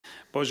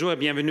Bonjour et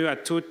bienvenue à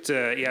toutes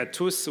et à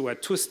tous, ou à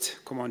tous,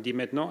 comme on dit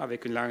maintenant,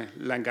 avec un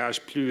langage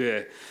plus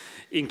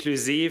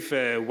inclusif.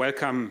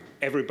 Welcome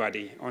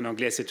everybody. En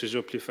anglais, c'est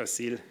toujours plus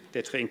facile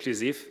d'être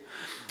inclusif.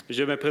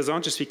 Je me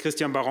présente, je suis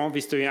Christian Baron,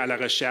 vice-doyen à la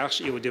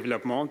recherche et au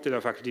développement de la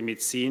faculté de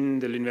médecine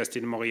de l'Université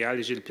de Montréal,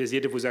 et j'ai le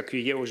plaisir de vous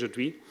accueillir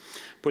aujourd'hui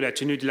pour la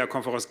tenue de la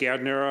Conférence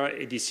Gairdner,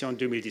 édition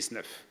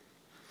 2019.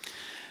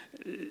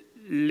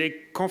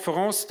 Les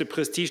conférences de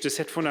prestige de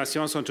cette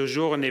fondation sont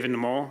toujours un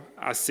événement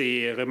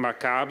assez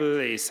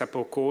remarquable et ça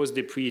pour cause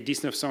depuis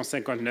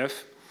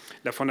 1959.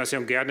 La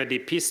Fondation Gairdner des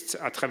pistes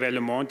à travers le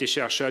monde des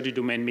chercheurs du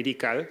domaine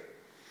médical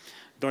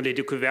dont les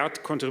découvertes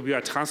contribuent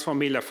à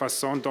transformer la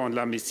façon dont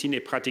la médecine est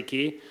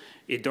pratiquée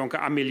et donc à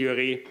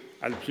améliorer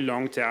à plus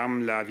long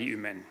terme la vie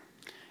humaine.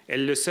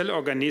 Elle est le seul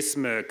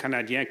organisme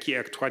canadien qui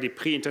octroie des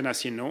prix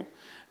internationaux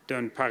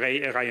d'un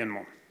pareil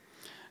rayonnement.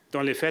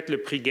 Dans les faits, le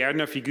prix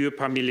Gairdner figure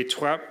parmi les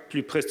 3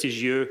 plus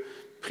prestigieux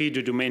prix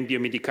du domaine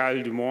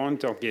biomédical du monde.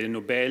 Donc, il y a le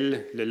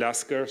Nobel, le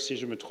Lasker, si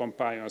je ne me trompe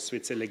pas, et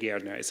ensuite c'est le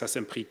Gairdner. Et ça, c'est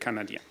un prix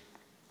canadien.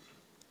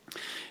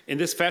 In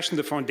this fashion,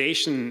 the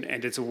foundation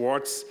and its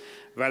awards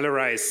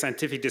valorize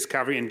scientific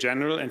discovery in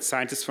general and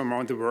scientists from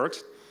around the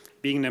world,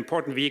 being an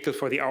important vehicle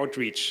for the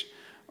outreach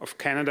of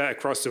Canada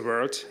across the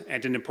world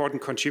and an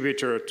important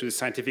contributor to the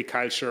scientific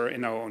culture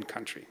in our own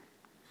country.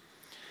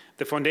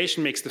 The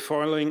foundation makes the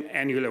following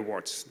annual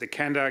awards. The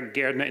Canada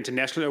Gairdner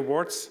International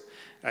Awards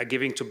are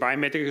given to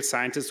biomedical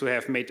scientists who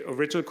have made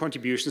original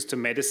contributions to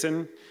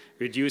medicine,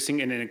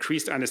 reducing an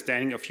increased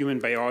understanding of human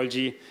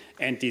biology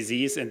and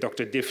disease. And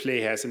Dr.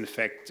 Diffley has, in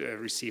fact,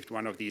 received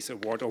one of these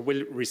awards, or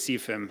will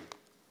receive them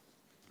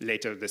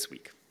later this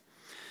week.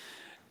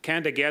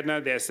 Canada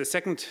Gairdner, there's the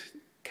second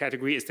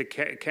category, is the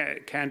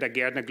Canada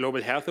Gairdner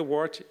Global Health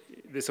Award.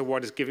 This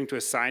award is given to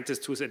a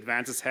scientist whose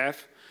advances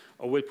have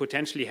or will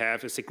potentially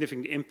have a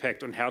significant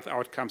impact on health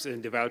outcomes in the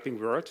developing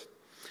world.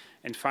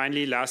 And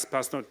finally, last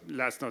but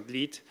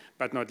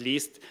not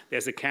least,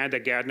 there's a Canada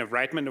Gairdner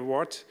Reitman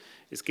Award.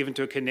 It's given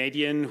to a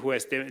Canadian who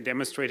has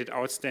demonstrated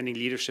outstanding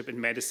leadership in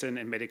medicine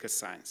and medical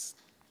science.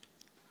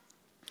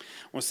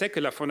 On sait que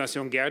la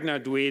Fondation Gairdner a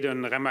doué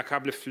d'une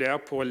remarquable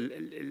fleur pour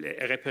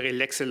repérer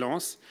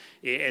l'excellence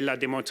et elle l'a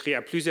démontré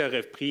à plusieurs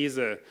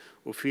reprises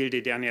au fil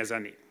des dernières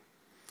années.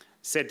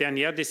 Cette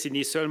dernière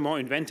décennie, seulement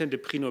une vingtaine de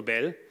prix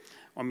Nobel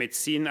en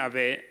médecine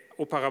avait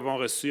auparavant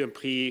reçu un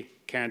prix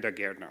Canada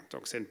Gairdner.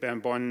 Donc, c'est une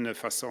bonne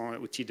façon,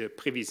 outil de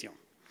prévision.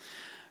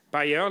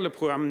 Par ailleurs, le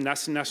programme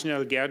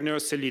national Gairdner,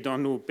 celui dont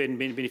nous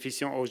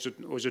bénéficions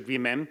aujourd'hui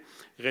même,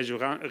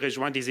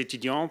 rejoint des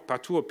étudiants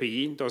partout au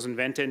pays, dans une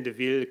vingtaine de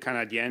villes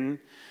canadiennes.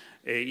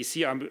 Et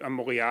ici, à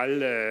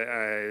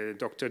Montréal,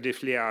 Dr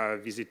Diffley a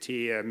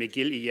visité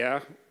McGill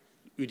hier,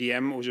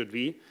 UDM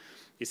aujourd'hui.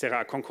 Il sera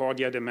à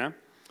Concordia demain.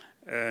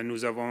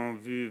 Nous avons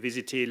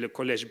visité le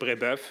collège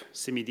Brébeuf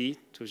ce midi,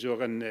 toujours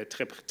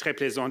très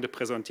plaisant de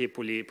présenter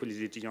pour les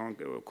étudiants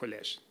au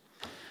collège.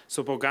 Ce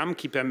programme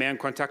qui permet un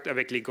contact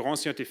avec les grands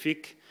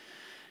scientifiques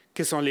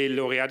qui sont les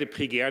lauréats du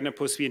prix Gairdner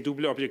poursuit un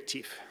double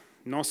objectif.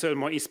 Non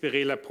seulement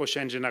inspirer la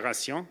prochaine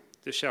génération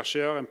de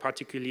chercheurs, en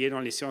particulier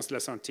dans les sciences de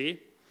la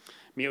santé,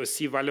 mais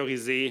aussi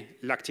valoriser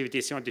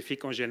l'activité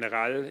scientifique en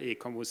général. Et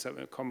comme nous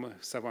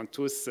savons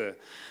tous,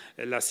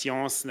 la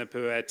science ne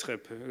peut être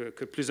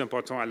que plus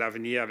importante à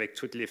l'avenir avec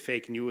toutes les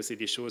fake news et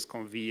des choses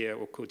qu'on vit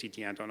au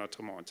quotidien dans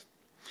notre monde.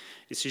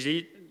 Il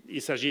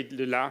s'agit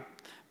de là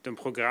d'un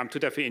programme tout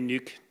à fait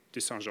unique de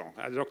son genre.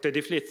 Dr.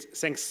 Diffley,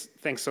 thanks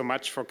so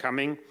much for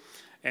coming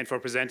and for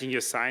presenting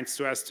your science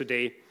to us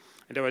today.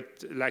 And I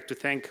would like to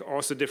thank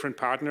also different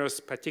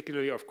partners,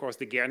 particularly, of course,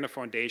 the Gairdner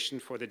Foundation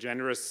for the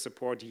generous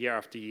support year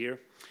after year,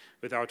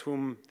 without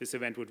whom this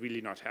event would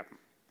really not happen.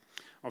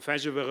 Enfin,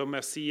 je vous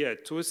remercie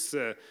tous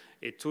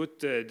et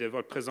toutes de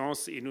votre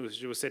présence et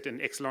je vous souhaite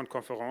une excellente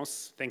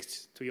conférence.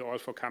 Thanks to you all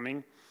for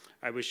coming.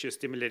 I wish you a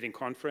stimulating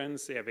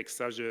conference. Et avec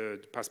ça, je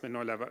passe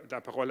maintenant la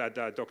parole à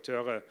la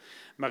Dr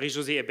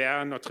Marie-Josée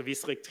Hébert, notre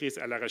vice-rectrice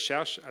à la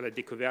recherche, à la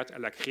découverte, à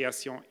la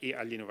création et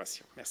à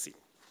l'innovation. Merci.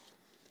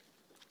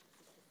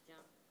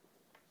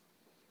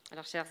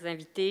 Alors, chers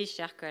invités,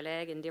 chers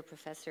collègues, and dear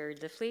Professor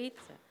Diffley,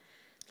 it's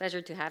a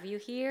pleasure to have you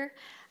here.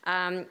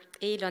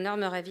 Et l'honneur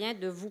me revient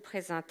de vous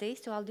présenter,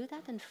 so I'll do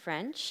that in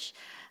French,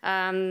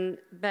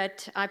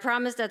 but I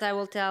promise that I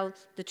will tell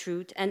the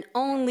truth and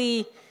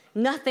only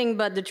nothing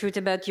but the truth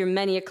about your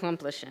many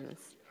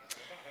accomplishments.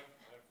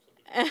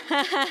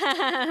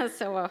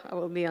 So I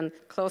will be on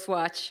close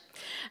watch.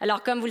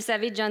 Alors, comme vous le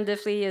savez, John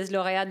Diffley est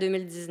lauréat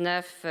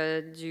 2019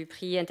 du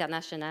Prix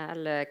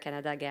international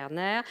Canada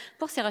Gairdner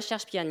pour ses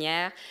recherches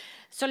pionnières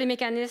sur les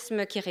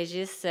mécanismes qui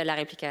régissent la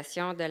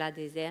réplication de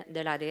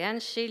l'ADN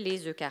chez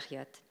les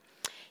eucaryotes.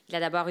 Il a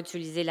d'abord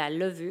utilisé la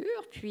levure,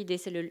 puis des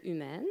cellules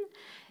humaines,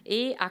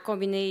 et a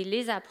combiné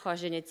les approches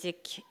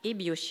génétiques et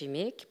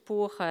biochimiques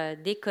pour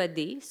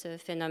décoder ce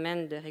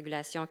phénomène de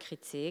régulation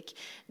critique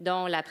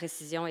dont la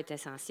précision est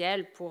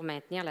essentielle pour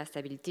maintenir la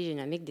stabilité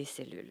génomique des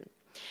cellules.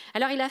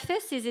 Alors, il a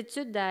fait ses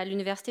études à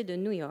l'Université de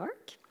New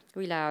York,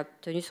 où il a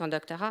obtenu son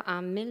doctorat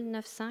en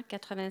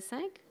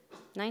 1985,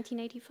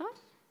 1985.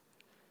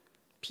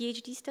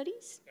 PhD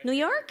Studies, New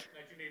York?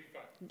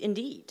 1985.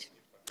 Indeed.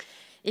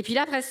 Et puis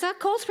là, après ça,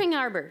 Cold Spring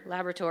Harbor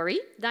Laboratory,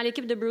 dans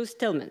l'équipe de Bruce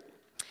Tillman,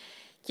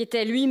 qui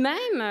était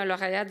lui-même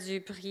lauréat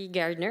du prix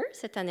Gairdner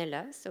cette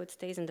année-là, so it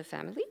stays in the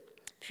family.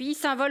 Puis il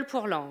s'envole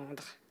pour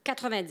Londres,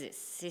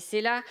 90. Et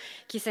c'est là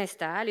qu'il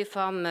s'installe et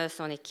forme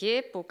son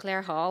équipe au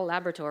Clare Hall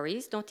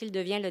Laboratories, dont il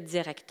devient le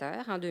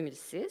directeur en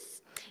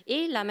 2006.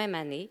 Et la même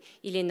année,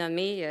 il est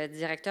nommé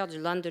directeur du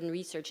London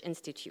Research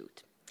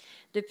Institute.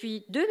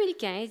 Depuis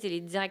 2015, il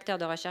est directeur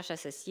de recherche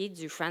associé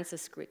du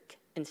Francis Crick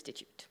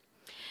Institute.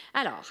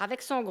 Alors,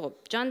 avec son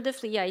groupe, John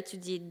Diffley a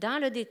étudié dans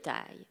le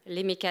détail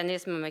les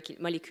mécanismes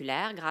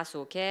moléculaires grâce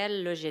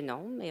auxquels le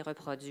génome est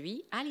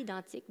reproduit à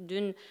l'identique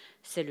d'une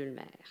cellule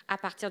mère, à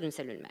partir d'une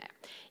cellule mère.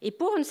 Et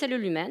pour une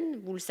cellule humaine,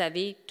 vous le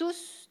savez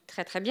tous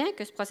très, très bien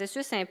que ce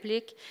processus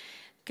implique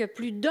que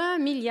plus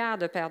d'1 milliard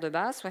de paires de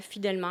bases soient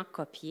fidèlement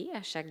copiées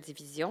à chaque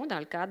division dans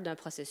le cadre d'un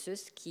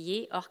processus qui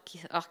est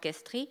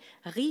orchestré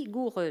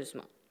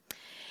rigoureusement.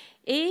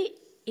 Et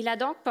il a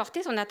donc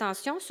porté son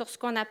attention sur ce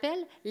qu'on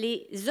appelle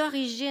les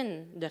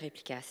origines de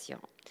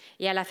réplication.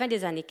 Et à la fin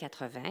des années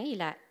 80,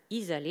 il a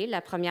isolé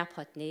la première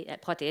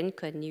protéine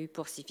connue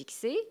pour s'y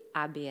fixer,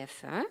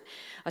 ABF1,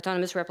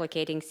 Autonomous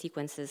Replicating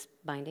Sequences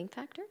Binding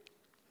Factor.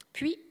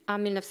 Puis, en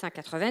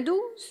 1992,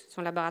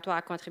 son laboratoire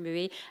a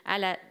contribué à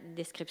la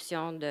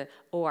description de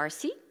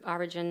ORC,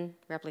 Origin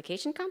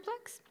Replication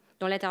Complex,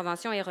 dont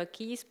l'intervention est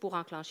requise pour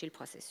enclencher le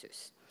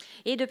processus.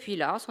 Et depuis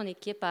lors, son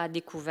équipe a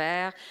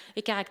découvert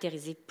et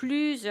caractérisé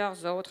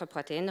plusieurs autres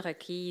protéines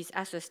requises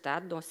à ce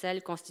stade, dont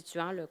celles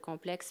constituant le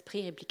complexe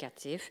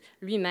pré-réplicatif,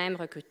 lui-même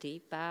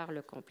recruté par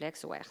le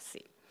complexe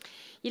ORC.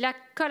 Il a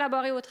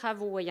collaboré aux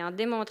travaux ayant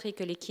démontré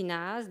que les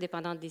kinases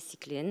dépendantes des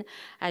cyclines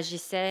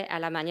agissaient à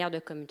la manière de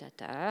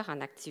commutateurs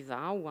en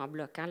activant ou en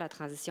bloquant la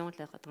transition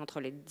entre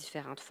les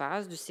différentes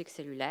phases du cycle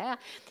cellulaire.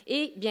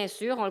 Et bien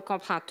sûr, on le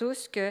comprend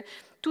tous que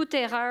toute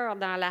erreur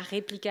dans la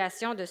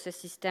réplication de ce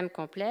système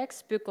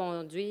complexe peut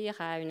conduire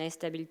à une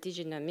instabilité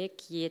génomique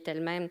qui est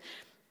elle-même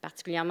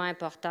particulièrement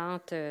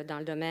importante dans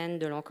le domaine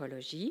de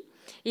l'oncologie.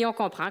 Et on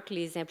comprend que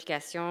les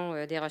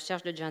implications des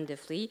recherches de John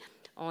Diffley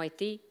ont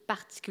été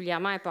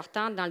particulièrement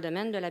importantes dans le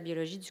domaine de la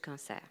biologie du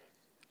cancer.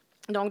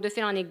 Donc, de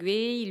fil en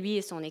aiguille, lui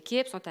et son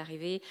équipe sont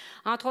arrivés,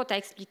 entre autres, à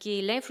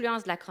expliquer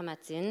l'influence de la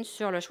chromatine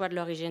sur le choix de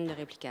l'origine de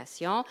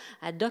réplication,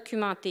 à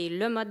documenter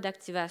le mode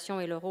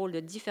d'activation et le rôle de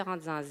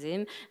différentes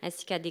enzymes,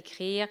 ainsi qu'à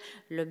décrire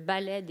le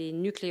ballet des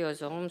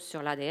nucléosomes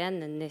sur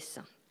l'ADN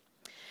naissant.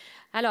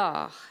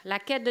 Alors, la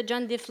quête de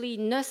John Diffley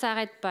ne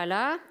s'arrête pas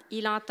là.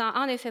 Il entend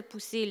en effet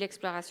pousser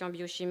l'exploration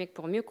biochimique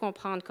pour mieux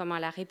comprendre comment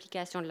la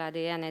réplication de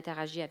l'ADN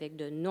interagit avec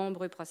de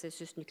nombreux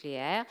processus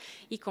nucléaires,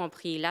 y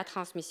compris la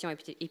transmission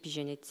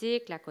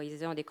épigénétique, la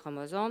cohésion des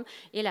chromosomes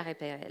et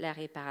la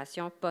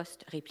réparation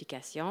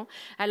post-réplication.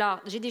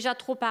 Alors, j'ai déjà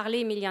trop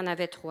parlé, mais il y en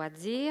avait trop à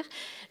dire.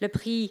 Le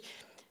prix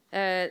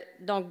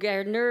donc,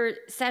 Gairdner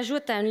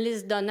s'ajoute à une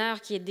liste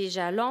d'honneurs qui est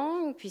déjà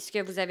longue, puisque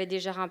vous avez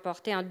déjà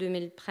remporté en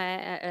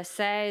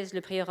 2016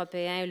 le prix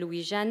européen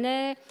Louis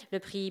Janet, le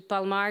prix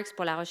Paul Marx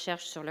pour la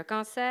recherche sur le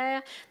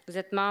cancer. Vous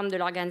êtes membre de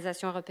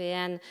l'Organisation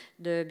européenne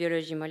de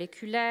biologie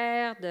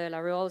moléculaire, de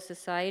la Royal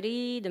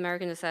Society, de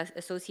l'American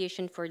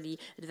Association for the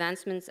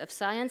Advancements of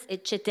Science,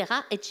 etc.,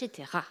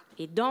 etc.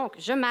 Et donc,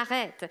 je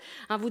m'arrête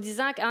en vous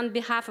disant qu'on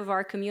behalf of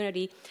our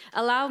community,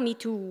 allow me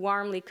to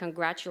warmly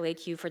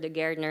congratulate you for the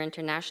Gairdner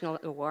International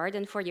Award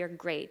and for your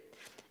great,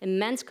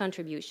 immense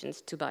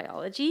contributions to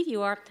biology.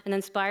 You are an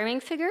inspiring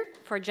figure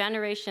for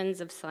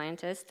generations of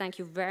scientists. Thank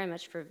you very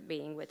much for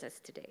being with us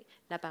today.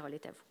 La parole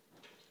est à vous.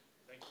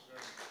 Thank you very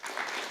much.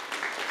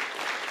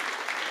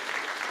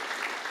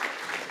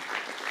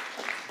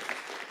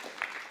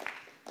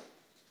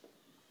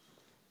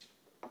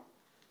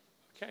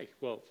 Okay,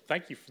 well,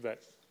 thank you for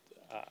that.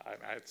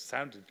 It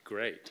sounded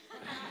great.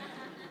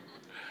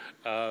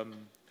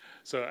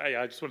 So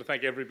I just want to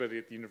thank everybody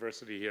at the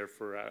university here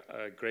for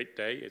a great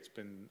day. It's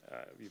been,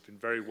 you've been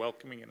very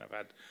welcoming, and I've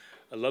had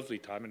a lovely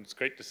time, and it's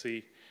great to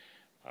see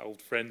my old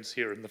friends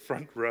here in the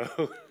front row.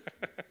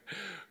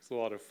 It's a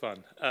lot of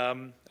fun.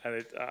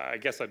 I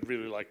guess I'd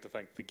really like to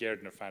thank the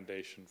Gairdner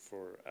Foundation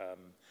for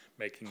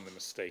making the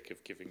mistake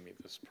of giving me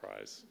this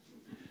prize.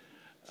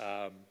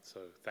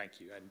 So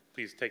thank you, and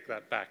please take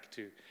that back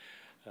to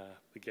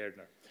the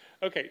Gairdner.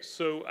 Okay,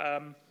 so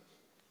I'm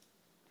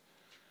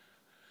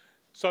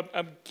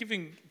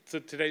giving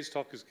today's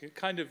talk is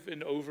kind of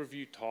an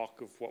overview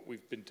talk of what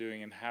we've been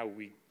doing and how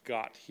we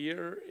got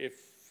here. If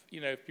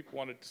people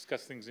want to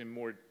discuss things in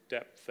more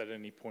depth at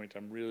any point,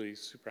 I'm really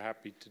super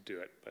happy to do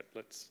it. But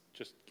let's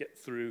just get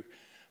through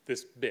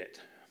this bit.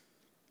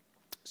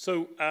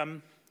 So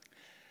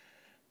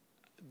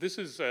this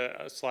is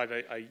a slide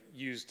I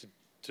used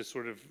to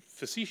sort of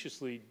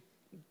facetiously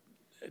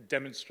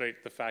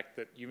demonstrate the fact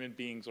that human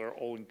beings are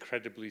all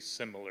incredibly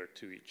similar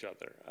to each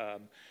other.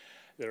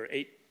 There are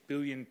 8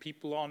 billion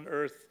people on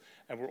Earth,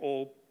 and we're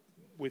all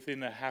within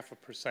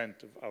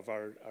 0.5% of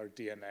our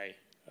DNA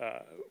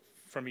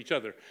from each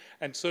other.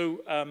 And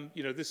so,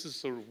 this is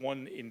sort of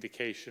one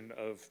indication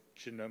of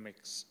genomic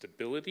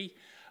stability.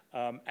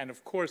 And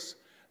of course,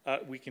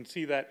 We can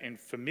see that in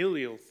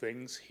familial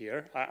things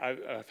here.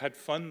 I've had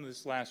fun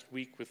this last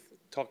week with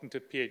talking to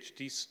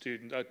PhD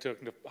students,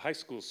 talking to high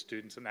school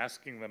students and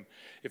asking them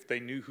if they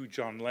knew who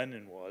John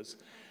Lennon was.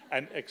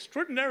 And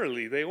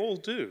extraordinarily, they all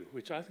do,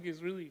 which I think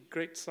is really a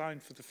great sign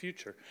for the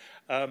future.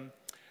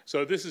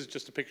 So this is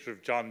just a picture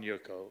of John and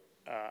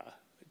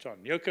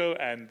Yoko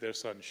and their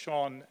son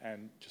Sean,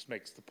 and just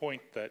makes the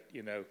point that,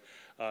 you know,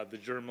 the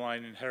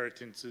germline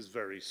inheritance is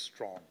very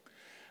strong.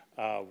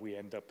 We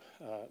end up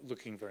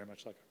looking very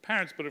much like our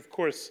parents, but of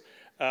course,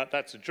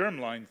 that's a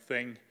germline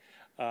thing.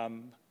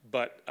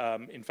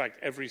 In fact,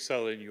 every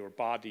cell in your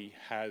body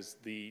has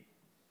the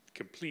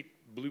complete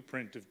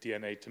blueprint of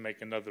DNA to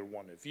make another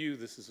one of you.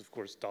 This is, of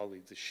course,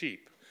 Dolly the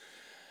sheep.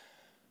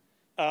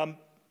 And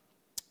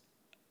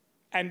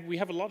we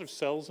have a lot of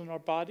cells in our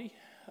body,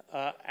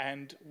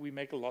 and we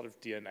make a lot of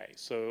DNA.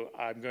 So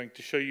I'm going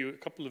to show you a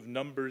couple of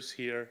numbers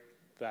here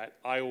that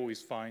I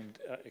always find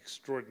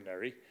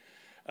extraordinary.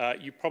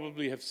 You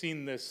probably have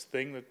seen this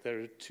thing that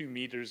there are 2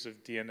 meters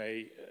of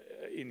DNA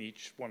in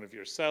each one of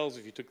your cells.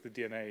 If you took the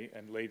DNA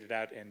and laid it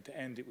out end to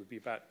end, it would be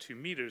about 2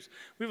 meters.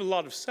 We have a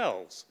lot of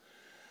cells.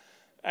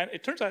 And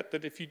it turns out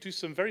that if you do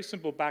some very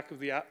simple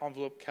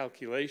back-of-the-envelope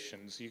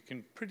calculations, you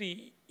can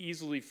pretty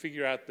easily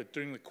figure out that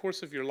during the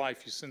course of your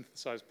life, you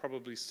synthesize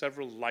probably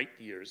several light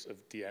years of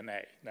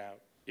DNA. Now,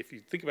 if you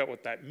think about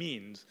what that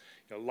means,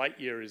 you know, light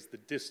year is the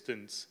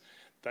distance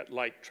that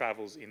light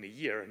travels in a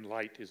year, and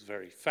light is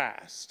very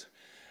fast.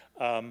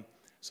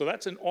 So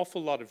that's an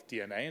awful lot of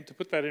DNA. And to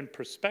put that in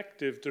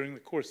perspective, during the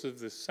course of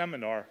this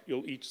seminar,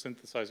 you'll each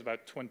synthesize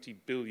about 20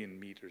 billion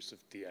meters of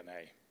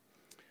DNA.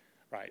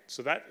 Right,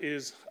 so that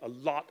is a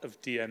lot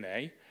of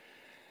DNA.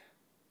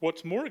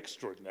 What's more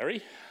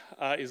extraordinary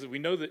is that we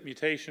know that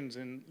mutations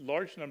in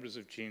large numbers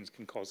of genes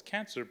can cause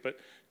cancer, but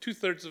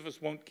 2/3 of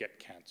us won't get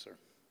cancer.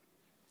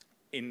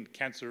 In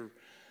cancer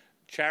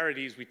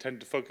charities, we tend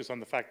to focus on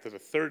the fact that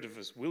 1/3 of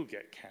us will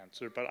get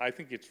cancer, but I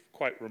think it's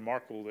quite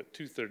remarkable that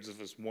 2/3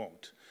 of us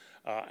won't.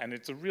 And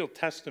it's a real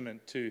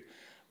testament to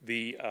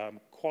the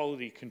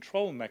quality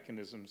control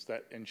mechanisms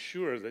that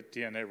ensure that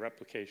DNA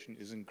replication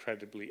is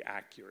incredibly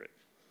accurate.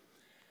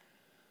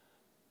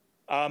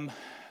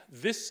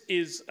 This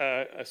is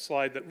a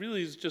slide that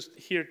really is just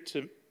here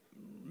to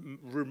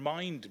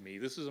remind me.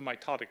 This is a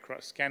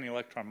mitotic scanning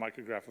electron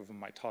micrograph of a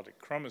mitotic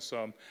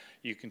chromosome.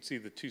 You can see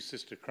the 2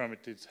 sister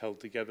chromatids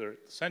held together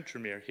at the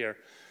centromere here.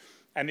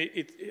 And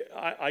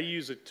I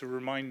use it to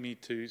remind me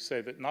to say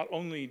that not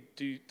only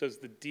does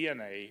the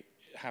DNA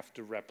have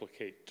to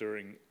replicate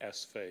during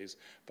S phase,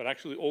 but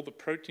actually all the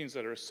proteins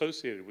that are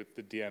associated with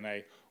the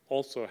DNA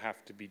also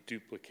have to be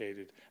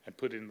duplicated and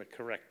put in the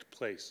correct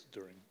place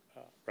during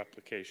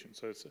replication.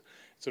 So it's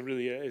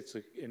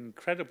an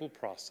incredible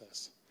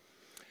process.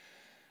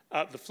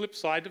 The flip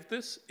side of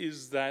this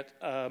is that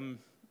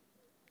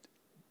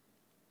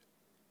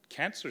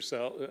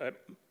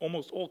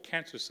almost all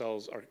cancer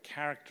cells are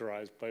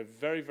characterized by a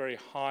very, very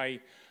high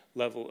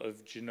level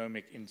of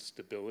genomic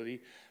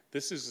instability.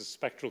 This is a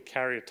spectral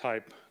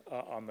karyotype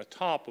on the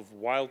top of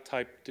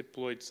wild-type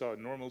diploid cell,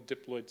 normal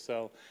diploid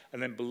cell,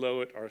 and then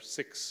below it are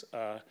six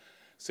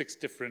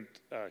different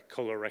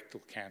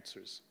colorectal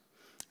cancers.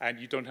 And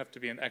you don't have to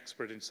be an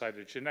expert in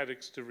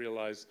cytogenetics to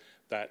realize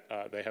that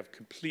they have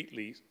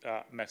completely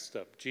messed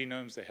up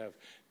genomes. They have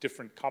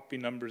different copy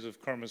numbers of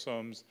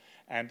chromosomes.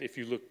 And if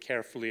you look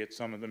carefully at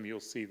some of them, you'll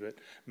see that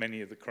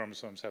many of the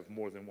chromosomes have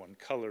more than one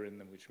color in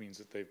them, which means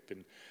that they've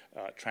been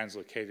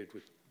translocated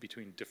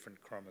between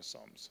different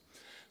chromosomes.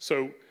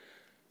 So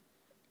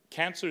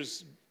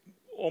cancers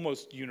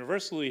almost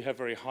universally have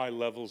very high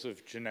levels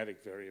of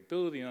genetic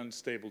variability and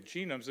unstable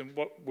genomes. And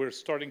what we're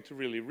starting to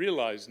really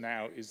realize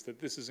now is that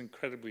this is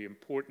incredibly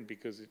important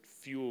because it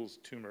fuels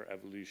tumor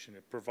evolution.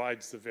 It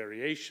provides the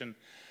variation,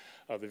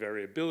 the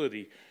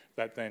variability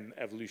that then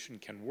evolution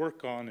can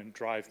work on and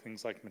drive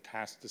things like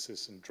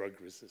metastasis and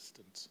drug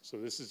resistance. So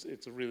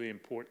it's a really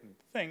important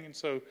thing. And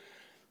so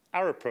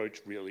our approach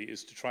really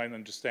is to try and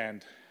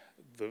understand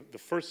the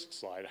first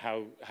slide,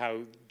 how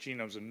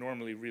genomes are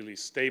normally really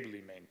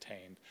stably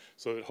maintained,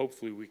 so that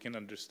hopefully we can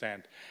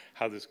understand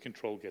how this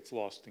control gets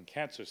lost in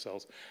cancer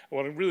cells. And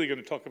what I'm really going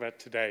to talk about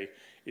today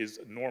is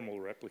normal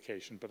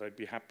replication, but I'd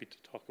be happy to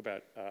talk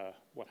about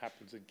what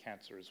happens in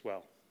cancer as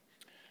well.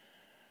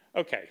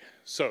 Okay,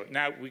 so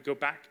now we go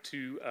back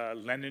to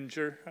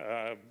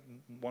Leninger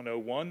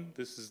 101.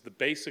 This is the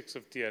basics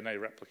of DNA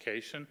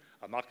replication.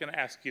 I'm not going to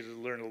ask you to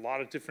learn a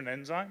lot of different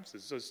enzymes.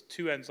 There's just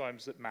 2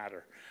 enzymes that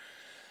matter.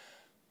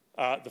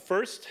 The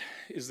first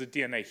is the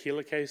DNA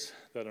helicase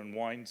that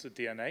unwinds the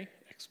DNA,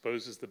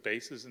 exposes the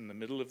bases in the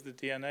middle of the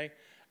DNA.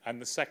 And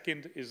the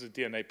second is the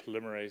DNA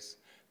polymerase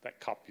that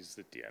copies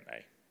the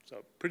DNA.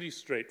 So pretty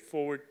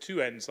straightforward, 2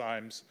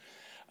 enzymes.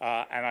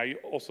 And I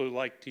also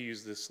like to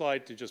use this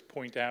slide to just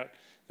point out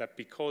that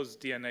because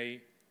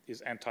DNA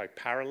is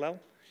anti-parallel,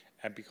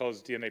 and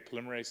because DNA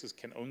polymerases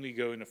can only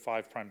go in a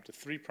 5' to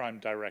 3'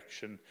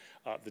 direction,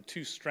 the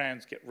 2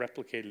 strands get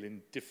replicated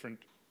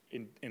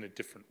in a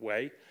different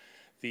way.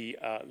 The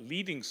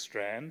leading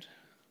strand,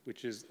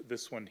 which is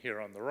this one here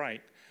on the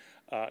right,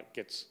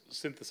 gets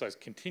synthesized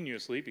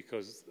continuously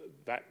because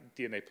that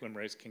DNA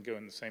polymerase can go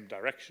in the same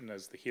direction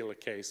as the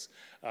helicase,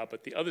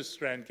 but the other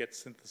strand gets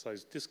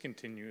synthesized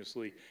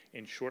discontinuously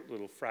in short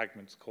little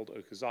fragments called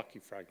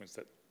Okazaki fragments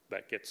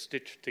that get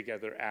stitched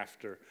together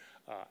after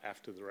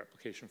the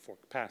replication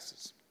fork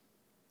passes.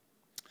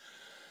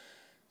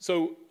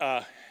 So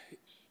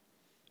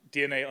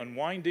DNA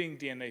unwinding,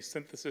 DNA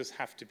synthesis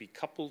have to be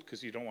coupled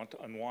because you don't want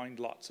to unwind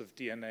lots of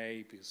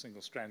DNA because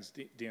single strands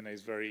DNA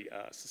is very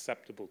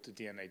susceptible to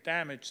DNA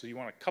damage. So you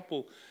want to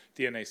couple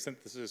DNA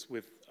synthesis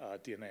with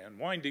DNA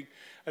unwinding.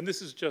 And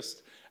this is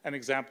just an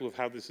example of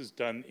how this is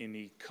done in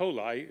E.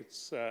 coli.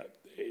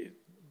 It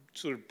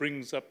sort of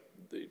brings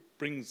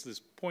this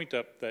point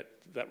up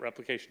that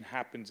replication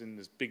happens in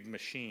this big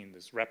machine,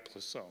 this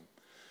replisome.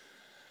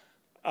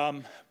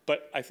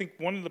 But I think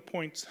one of the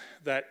points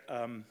that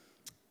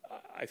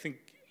I think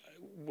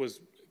was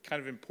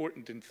kind of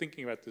important in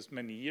thinking about this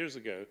many years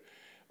ago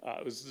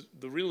was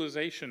the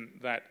realization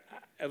that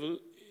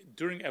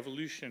during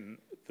evolution,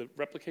 the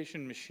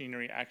replication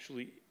machinery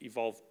actually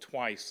evolved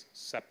twice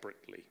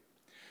separately.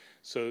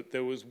 So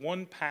there was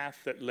one path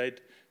that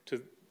led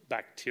to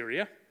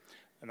bacteria,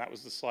 and that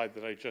was the slide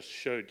that I just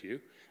showed you.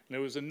 And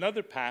there was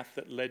another path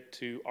that led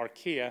to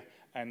archaea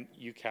and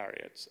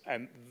eukaryotes.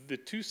 And the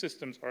two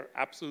systems are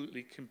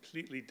absolutely,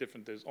 completely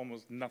different. There's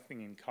almost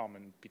nothing in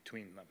common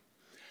between them.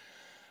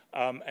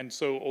 And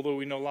so although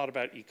we know a lot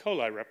about E.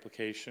 coli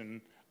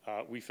replication,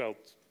 we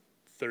felt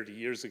 30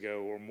 years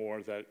ago or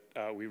more that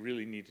we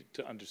really needed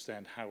to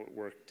understand how it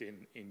worked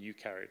in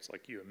eukaryotes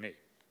like you and me.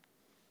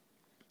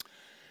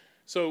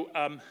 So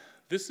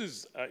this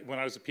is, when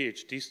I was a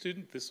PhD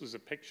student, this was a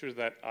picture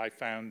that I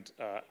found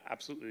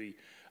absolutely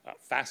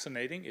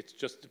fascinating. It's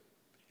just an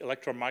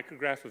electron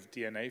micrograph of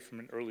DNA from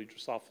an early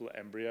Drosophila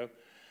embryo.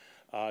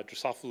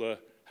 Drosophila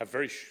have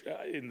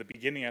in the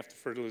beginning after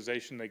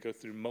fertilization, they go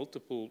through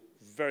multiple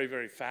very,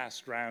 very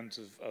fast rounds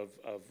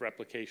of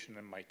replication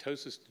and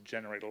mitosis to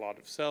generate a lot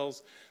of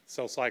cells.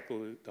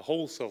 The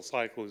whole cell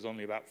cycle is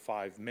only about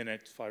 5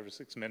 or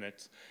 6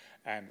 minutes,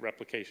 and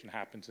replication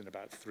happens in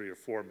about 3 or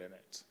 4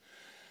 minutes.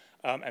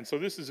 And so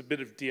this is a bit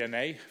of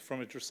DNA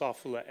from a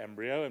Drosophila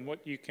embryo, and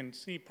what you can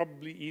see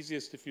probably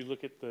easiest if you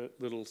look at the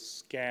little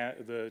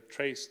the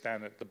trace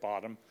down at the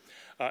bottom,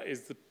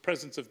 is the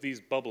presence of these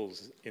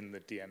bubbles in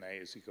the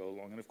DNA as you go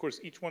along. And of course,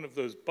 each one of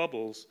those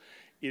bubbles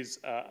is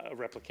a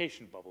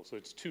replication bubble. So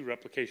it's 2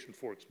 replication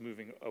forks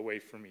moving away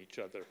from each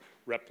other,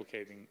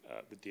 replicating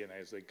the DNA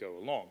as they go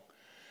along.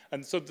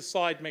 And so the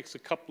slide makes a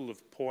couple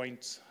of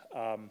points.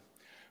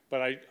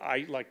 But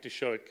I like to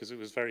show it because it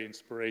was very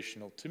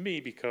inspirational to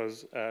me,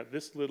 because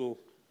this little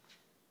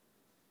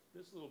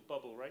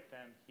bubble right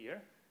down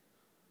here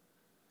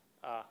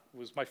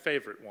was my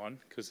favorite one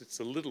because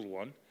it's a little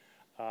one.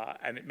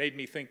 And it made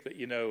me think that,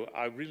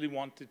 I really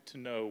wanted to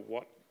know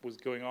what was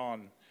going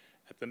on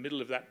at the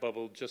middle of that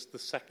bubble just the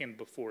second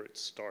before it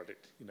started,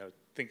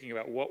 thinking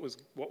about what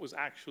was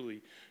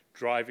actually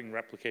driving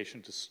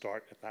replication to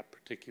start at that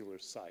particular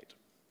site.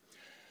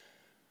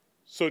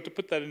 So to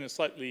put that in a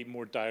slightly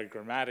more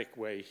diagrammatic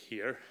way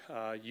here,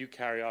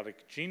 eukaryotic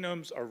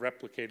genomes are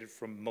replicated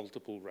from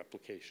multiple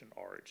replication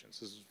origins.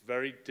 This is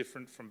very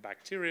different from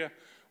bacteria,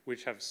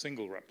 which have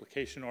single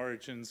replication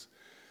origins.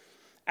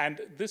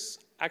 And this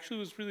actually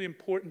was really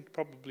important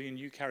probably in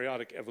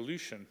eukaryotic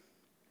evolution,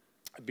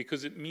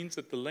 because it means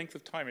that the length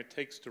of time it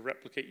takes to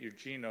replicate your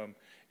genome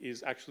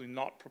is actually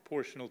not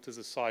proportional to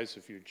the size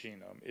of your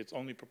genome. It's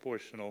only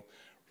proportional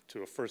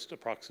to a first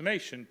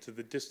approximation to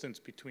the distance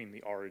between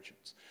the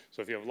origins.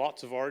 So if you have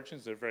lots of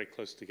origins that are very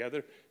close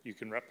together, you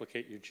can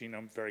replicate your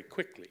genome very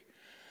quickly,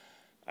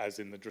 as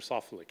in the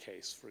Drosophila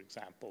case, for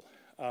example.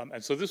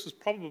 And so this was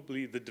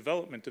probably, the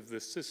development of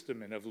this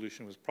system in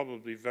evolution was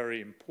probably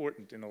very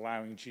important in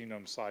allowing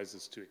genome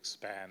sizes to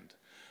expand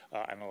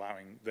and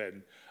allowing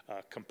then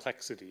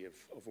complexity of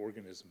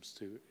organisms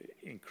to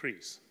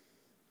increase.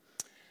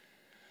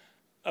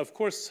 Of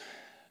course,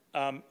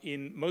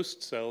 in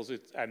most cells,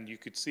 and you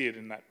could see it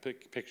in that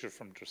picture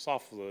from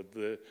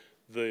Drosophila,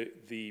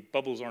 the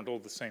bubbles aren't all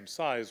the same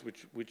size,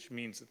 which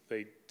means that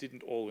they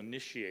didn't all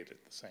initiate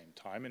at the same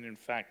time. And in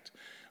fact,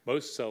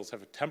 most cells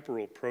have a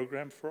temporal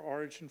program for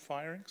origin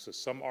firing. So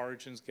some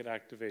origins get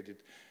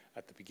activated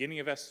at the beginning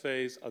of S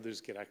phase,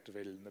 others get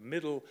activated in the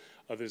middle,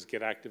 others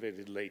get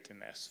activated late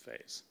in S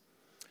phase.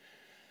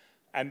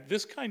 And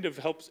this kind of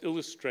helps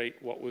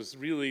illustrate what was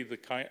really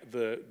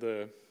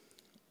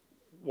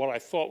what I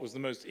thought was the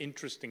most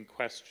interesting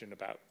question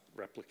about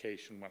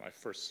replication when I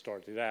first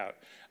started out.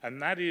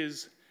 And that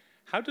is,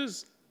 how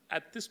does,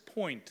 at this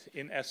point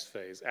in S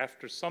phase,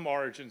 after some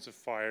origins have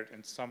fired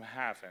and some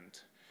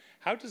haven't,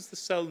 how does the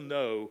cell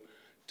know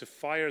to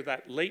fire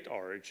that late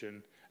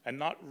origin and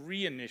not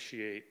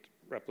reinitiate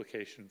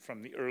replication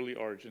from the early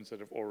origins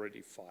that have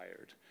already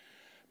fired?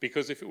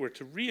 Because if it were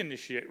to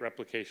reinitiate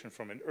replication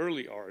from an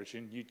early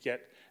origin, you'd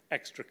get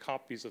extra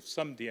copies of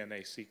some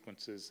DNA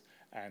sequences,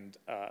 and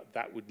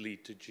that would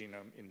lead to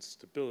genome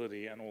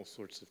instability and all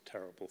sorts of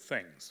terrible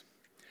things.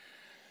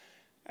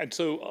 And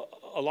so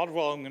a lot of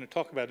what I'm going to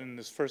talk about in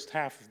this first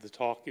half of the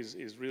talk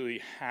is really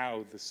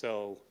how the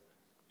cell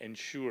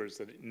ensures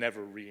that it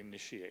never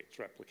reinitiates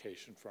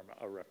replication from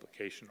a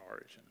replication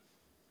origin.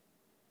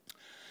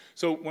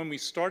 So when we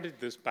started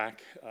this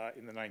back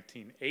in the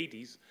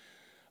 1980s,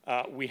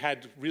 we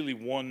had really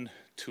one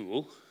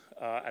tool,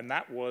 and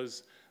that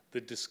was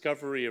the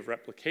discovery of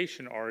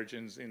replication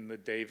origins in the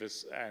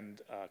Davis and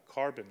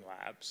Carbon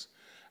labs.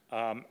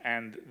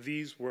 And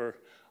these were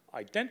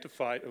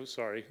identified,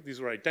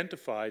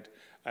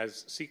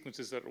 as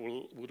sequences that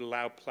would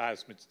allow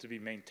plasmids to be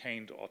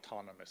maintained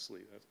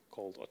autonomously. They're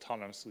called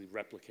autonomously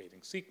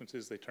replicating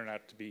sequences. They turn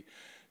out to be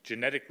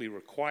genetically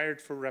required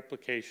for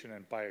replication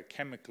and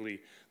biochemically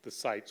the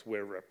sites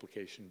where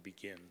replication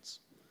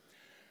begins.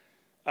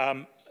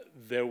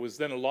 There was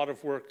then a lot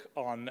of work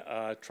on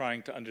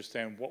trying to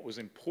understand what was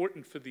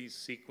important for these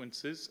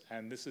sequences,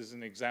 and this is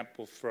an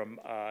example from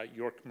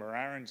York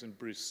Moraarens and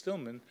Bruce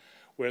Stillman,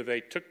 where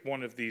they took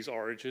one of these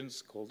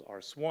origins called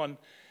ARS1,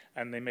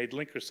 and they made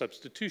linker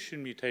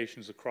substitution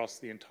mutations across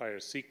the entire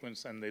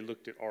sequence, and they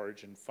looked at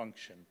origin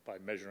function by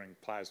measuring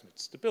plasmid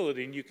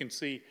stability. And you can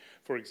see,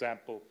 for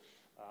example,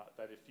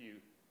 that if you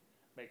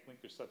make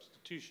linker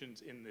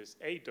substitutions in this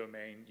A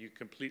domain, you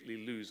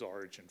completely lose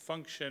origin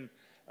function,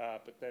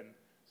 but then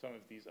some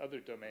of these other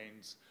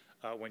domains,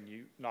 when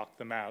you knock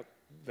them out,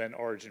 then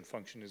origin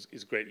function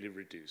is greatly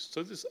reduced.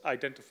 So this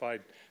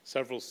identified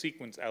several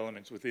sequence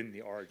elements within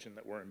the origin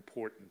that were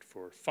important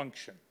for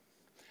function.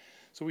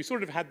 So we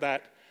sort of had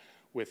that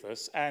with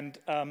us. And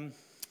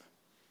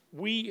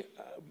when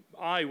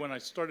I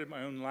started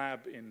my own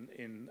lab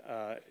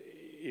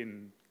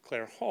in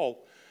Clare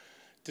Hall,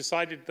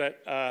 decided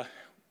that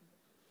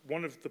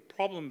one of the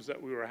problems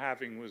that we were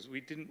having was we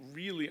didn't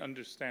really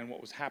understand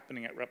what was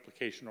happening at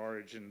replication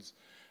origins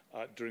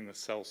during the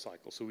cell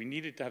cycle. So we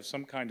needed to have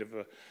some kind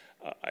of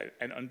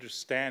an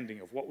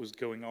understanding of what was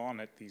going on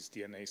at these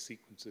DNA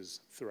sequences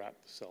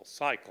throughout the cell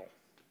cycle.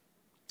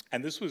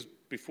 And this was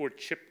before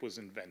CHIP was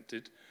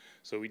invented.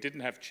 So we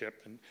didn't have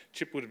CHIP, and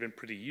CHIP would have been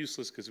pretty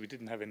useless because we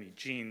didn't have any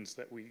genes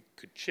that we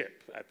could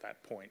chip at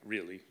that point,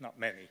 really, not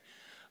many.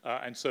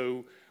 And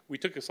so we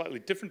took a slightly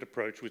different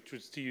approach, which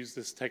was to use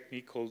this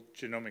technique called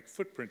genomic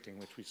footprinting,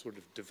 which we sort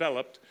of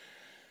developed.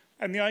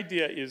 And the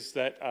idea is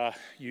that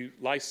you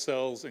lyse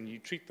cells and you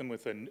treat them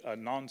with a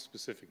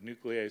non-specific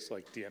nuclease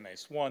like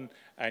DNase1,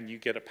 and you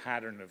get a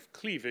pattern of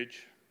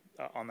cleavage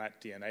on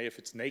that DNA if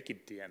it's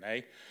naked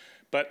DNA.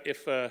 But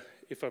if a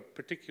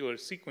particular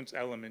sequence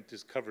element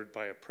is covered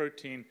by a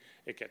protein,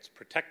 it gets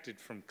protected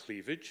from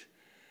cleavage.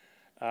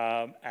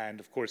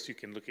 And of course, you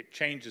can look at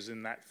changes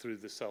in that through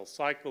the cell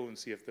cycle and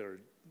see if there are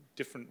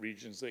different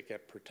regions that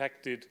get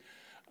protected.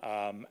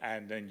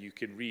 And then you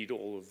can read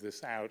all of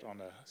this out on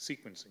a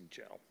sequencing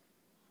gel.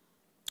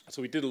 So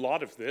we did a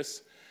lot of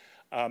this.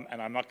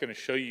 And I'm not going to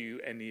show you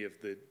any of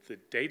the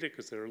data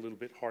because they're a little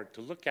bit hard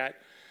to look at.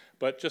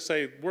 But just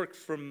say work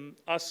from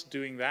us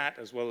doing that,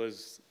 as well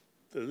as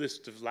the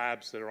list of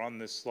labs that are on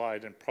this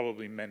slide and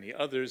probably many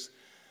others,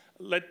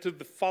 led to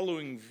the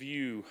following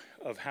view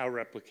of how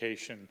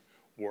replication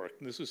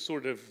worked. And this was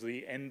sort of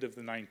the end of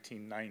the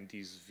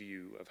 1990s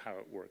view of how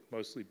it worked,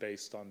 mostly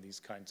based on these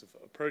kinds of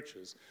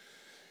approaches.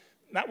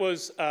 That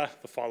was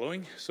the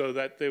following, so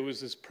that there was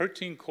this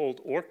protein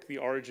called ORC, the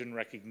origin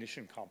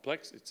recognition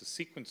complex. It's a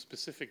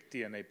sequence-specific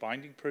DNA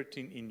binding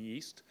protein in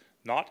yeast,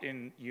 not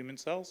in human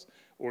cells.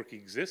 ORC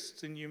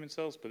exists in human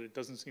cells, but it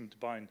doesn't seem to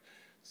bind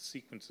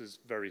sequences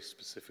very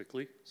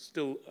specifically.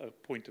 Still a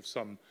point of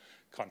some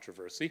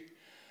controversy.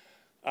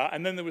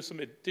 And then there were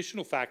some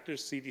additional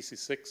factors,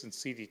 CDC6 and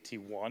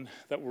CDT1,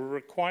 that were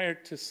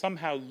required to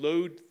somehow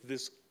load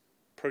this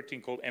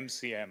protein called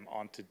MCM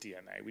onto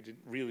DNA. We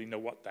didn't really know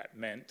what that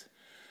meant.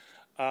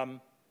 And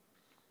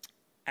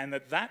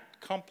that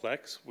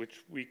complex,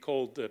 which we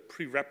called the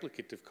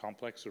pre-replicative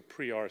complex, or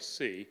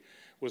pre-RC,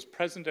 was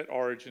present at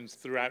origins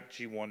throughout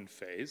G1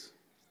 phase.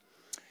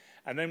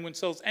 And then when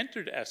cells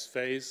entered S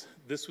phase,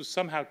 this was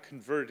somehow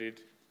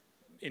converted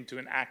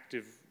into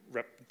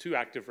two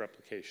active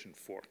replication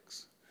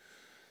forks.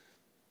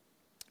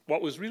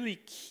 What was really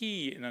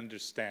key in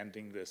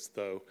understanding this,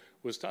 though,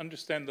 was to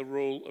understand the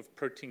role of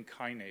protein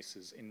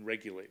kinases in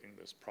regulating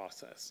this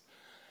process.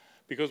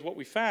 Because what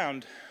we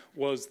found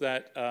was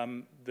that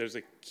there's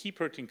a key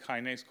protein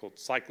kinase called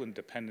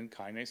cyclin-dependent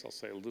kinase. I'll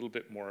say a little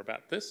bit more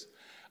about this.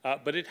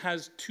 But it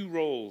has two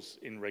roles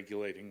in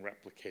regulating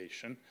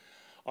replication.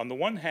 On the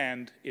one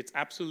hand, it's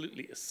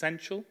absolutely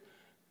essential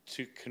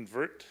to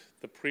convert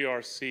the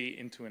pre-RC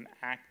into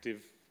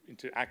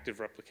active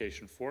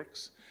replication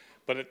forks.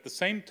 But at the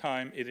same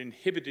time, it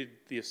inhibited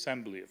the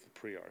assembly of the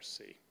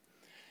pre-RC.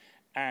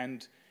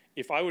 And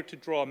if I were to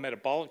draw a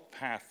metabolic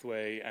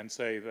pathway and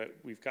say that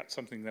we've got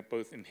something that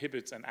both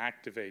inhibits and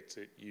activates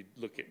it, you'd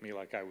look at me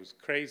like I was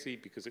crazy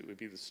because it would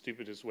be the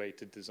stupidest way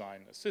to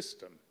design a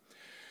system.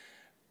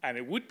 And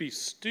it would be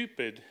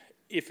stupid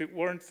if it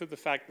weren't for the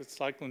fact that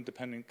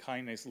cyclin-dependent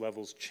kinase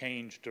levels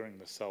change during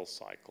the cell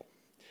cycle.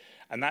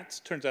 And that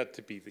turns out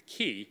to be the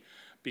key,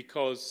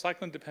 because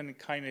cyclin-dependent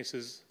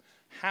kinases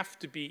have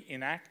to be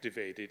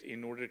inactivated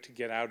in order to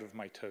get out of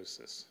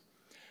mitosis.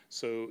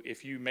 So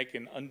if you make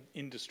an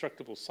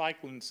indestructible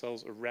cyclin,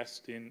 cells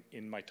arrest in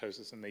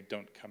mitosis and they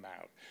don't come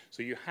out.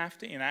 So you have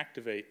to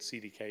inactivate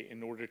CDK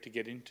in order to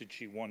get into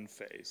G1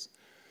 phase.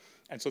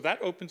 And so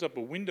that opens up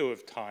a window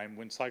of time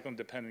when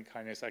cyclin-dependent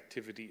kinase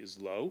activity is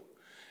low.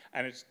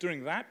 And it's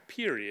during that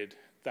period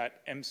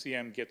that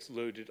MCM gets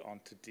loaded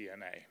onto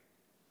DNA.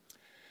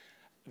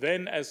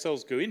 Then as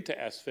cells go into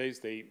S phase,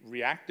 they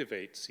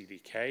reactivate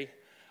CDK.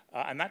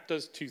 And that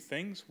does two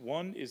things.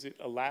 One is it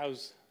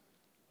allows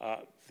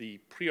the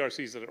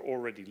pre-RCs that are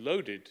already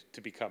loaded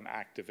to become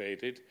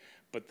activated,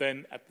 but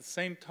then at the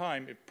same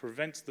time, it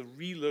prevents the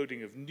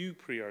reloading of new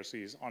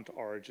pre-RCs onto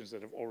origins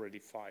that have already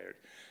fired.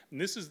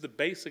 And this is the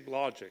basic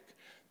logic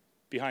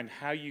behind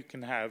how you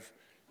can have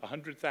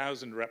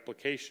 100,000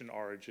 replication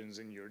origins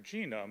in your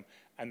genome,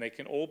 and they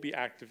can all be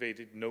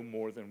activated no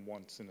more than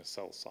once in a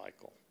cell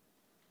cycle.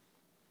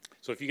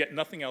 So if you get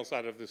nothing else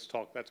out of this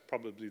talk, that's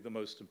probably the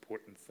most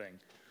important thing.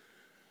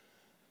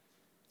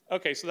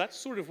 Okay, so that's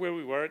sort of where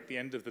we were at the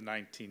end of the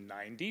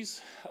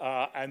 1990s.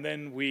 And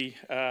then we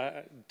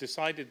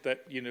decided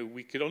that,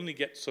 we could only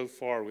get so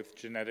far with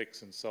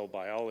genetics and cell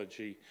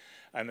biology,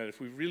 and that if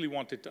we really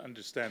wanted to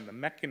understand the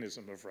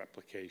mechanism of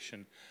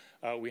replication,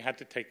 we had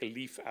to take a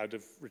leaf out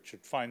of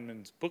Richard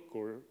Feynman's book,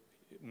 or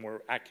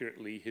more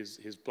accurately,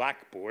 his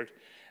blackboard.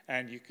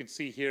 And you can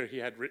see here he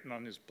had written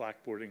on his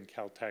blackboard in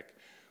Caltech,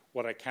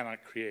 "What I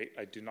cannot create,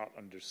 I do not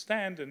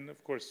understand." And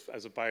of course,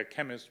 as a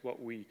biochemist,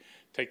 what we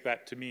take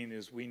that to mean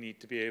is we need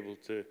to be able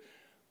to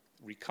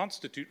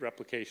reconstitute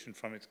replication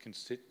from its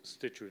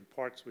constituent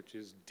parts, which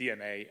is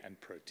DNA and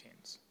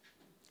proteins.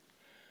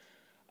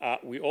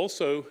 We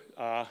also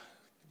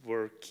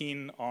were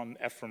keen on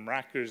Ephraim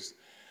Racker's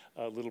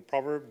little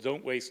proverb,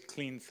 "Don't waste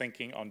clean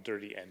thinking on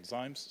dirty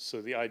enzymes." So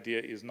the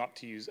idea is not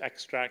to use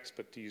extracts,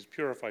 but to use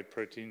purified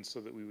proteins so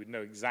that we would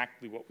know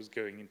exactly what was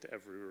going into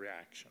every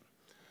reaction.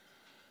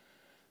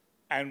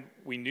 And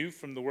we knew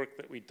from the work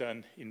that we'd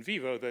done in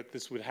vivo that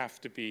this would have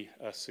to be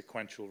a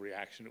sequential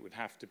reaction. It would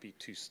have to be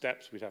two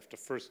steps. We'd have to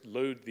first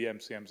load the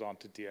MCMs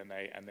onto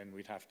DNA, and then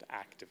we'd have to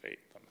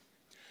activate them.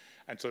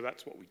 And so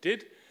that's what we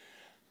did.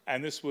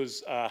 And this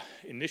was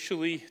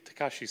initially,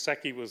 Takashi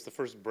Seki was the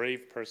first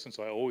brave person,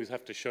 so I always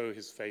have to show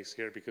his face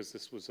here because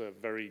this was a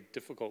very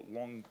difficult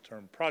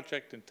long-term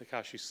project, and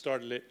Takashi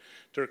started it.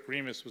 Dirk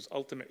Remus was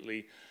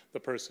ultimately the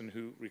person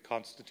who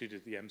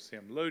reconstituted the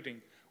MCM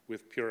loading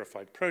with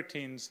purified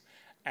proteins,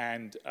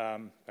 and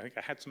I think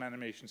I had some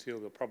animations here,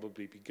 they'll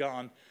probably be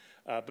gone.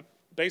 But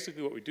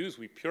basically what we do is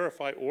we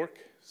purify ORC,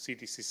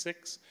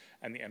 CDC6,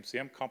 and the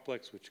MCM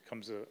complex, which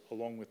comes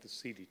along with the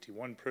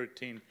CD21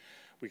 protein.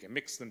 We can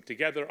mix them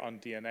together on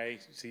DNA.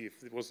 See,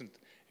 if it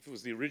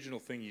was the original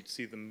thing, you'd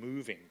see them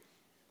moving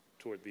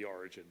toward the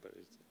origin, but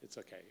it's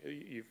okay.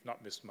 You've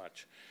not missed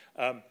much.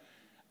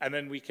 And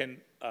then we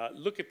can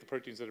look at the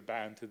proteins that are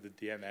bound to the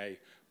DNA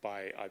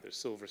by either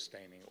silver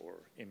staining or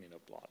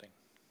immunoblotting.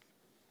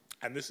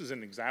 And this is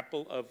an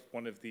example of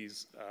one of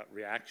these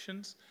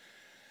reactions.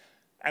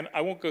 And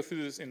I won't go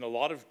through this in a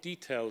lot of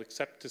detail,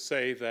 except to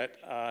say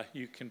that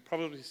you can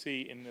probably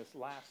see in this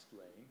last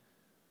lane,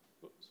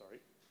 oops, sorry,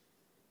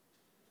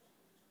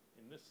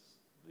 in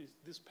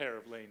this pair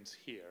of lanes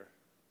here,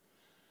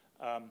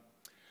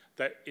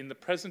 that in the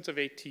presence of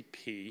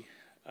ATP,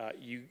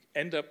 you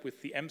end up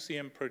with the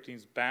MCM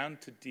proteins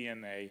bound to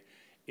DNA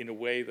in a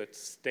way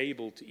that's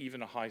stable to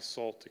even a high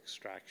salt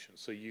extraction.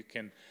 So you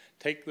can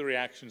take the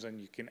reactions and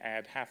you can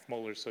add half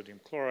molar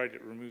sodium chloride.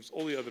 It removes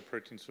all the other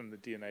proteins from the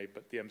DNA,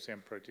 but the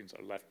MCM proteins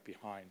are left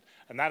behind.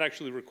 And that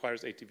actually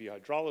requires ATP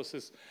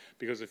hydrolysis,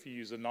 because if you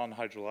use a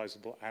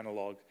non-hydrolyzable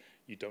analog,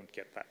 you don't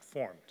get that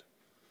formed.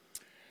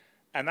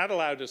 And that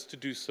allowed us to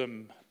do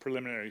some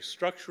preliminary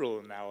structural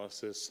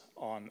analysis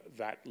on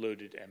that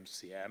loaded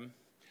MCM.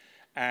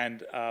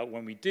 And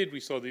when we did, we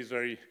saw these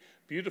very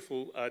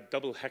beautiful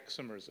double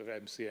hexamers of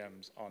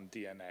MCMs on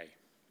DNA.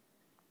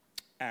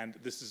 And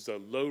this is a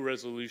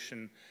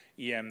low-resolution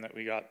EM that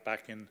we got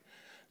back in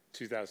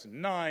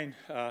 2009.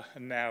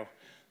 And now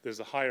there's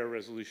a higher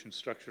resolution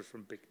structure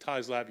from Big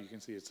Ty's lab. You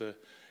can see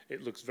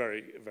it looks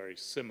very, very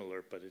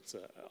similar, but it's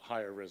a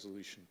higher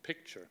resolution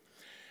picture.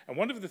 And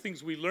one of the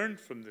things we learned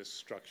from this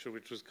structure,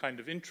 which was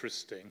kind of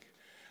interesting,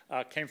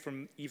 came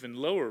from even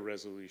lower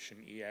resolution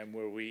EM,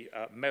 where we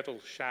metal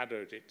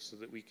shadowed it so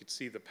that we could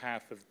see the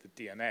path of the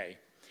DNA.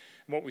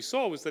 And what we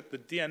saw was that the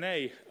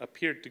DNA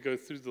appeared to go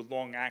through the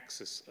long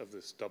axis of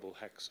this double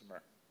hexamer.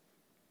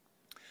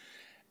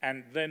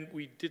 And then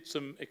we did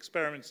some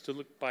experiments to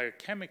look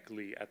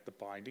biochemically at the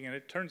binding, and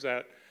it turns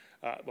out,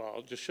 well,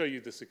 I'll just show you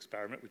this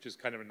experiment, which is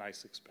kind of a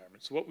nice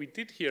experiment. So what we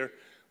did here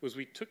was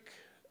we took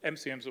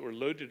MCMs that were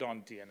loaded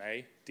on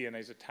DNA,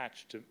 DNAs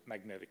attached to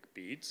magnetic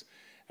beads,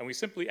 and we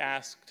simply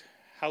asked,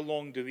 how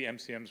long do the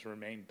MCMs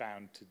remain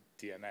bound to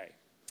DNA?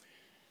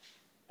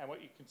 And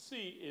what you can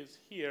see is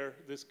here,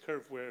 this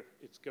curve where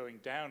it's going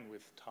down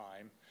with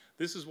time.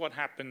 This is what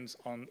happens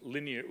on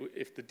linear,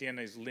 if the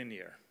DNA is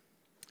linear.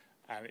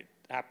 And it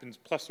happens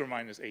plus or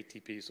minus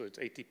ATP, so it's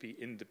ATP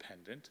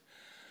independent.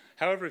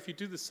 However, if you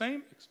do the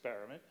same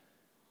experiment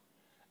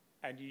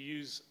and you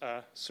use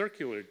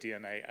circular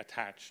DNA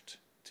attached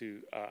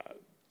to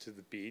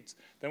the beads,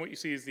 then what you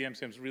see is the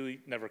MCMs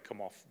really never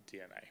come off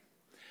DNA.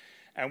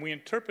 And we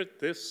interpret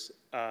this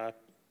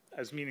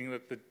as meaning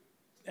that the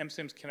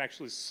MCMs can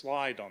actually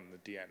slide on the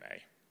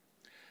DNA.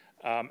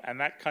 And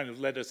that kind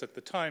of led us at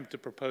the time to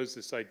propose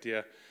this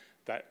idea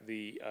that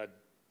the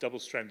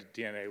double-stranded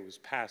DNA was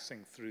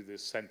passing through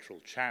this central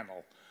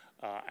channel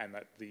and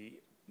that the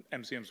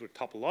MCMs were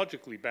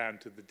topologically bound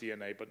to the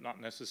DNA, but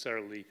not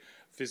necessarily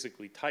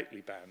physically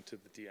tightly bound to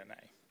the DNA.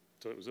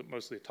 So it was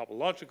mostly a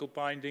topological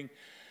binding.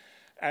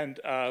 And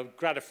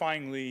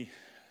gratifyingly,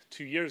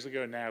 2 years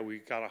ago now, we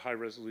got a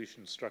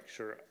high-resolution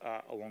structure,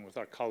 along with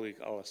our colleague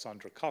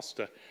Alessandra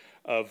Costa,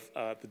 of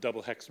the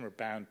double hexamer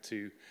bound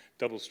to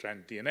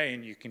double-strand DNA.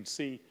 And you can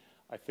see,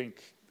 I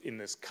think, in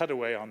this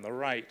cutaway on the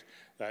right,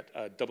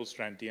 that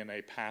double-strand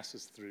DNA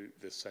passes through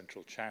this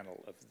central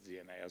channel of the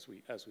DNA, as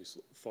we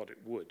thought it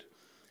would.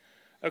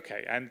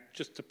 Okay, and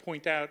just to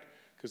point out,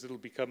 because it'll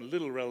become a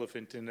little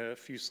relevant in a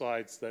few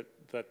slides, that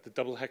the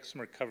double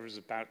hexamer covers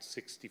about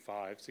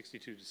 62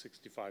 to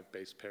 65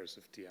 base pairs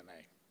of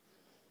DNA.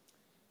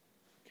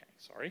 Okay,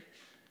 sorry.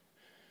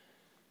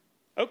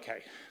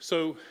 Okay,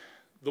 so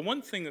the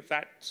one thing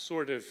that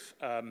sort of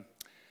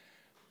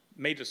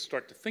made us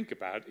start to think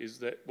about is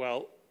that,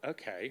 well,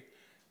 okay,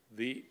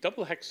 the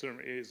double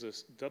hexamer is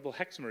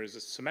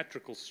a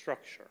symmetrical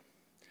structure.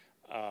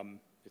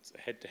 It's a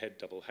head-to-head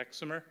double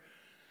hexamer.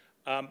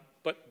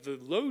 But the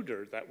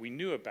loader that we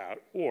knew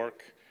about,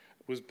 ORC,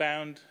 was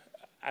bound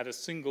at a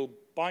single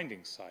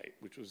binding site,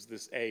 which was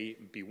this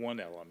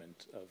A-B1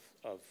 element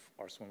of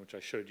RS1, which I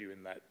showed you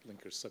in that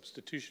linker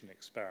substitution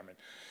experiment.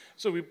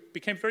 So we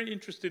became very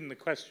interested in the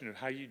question of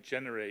how you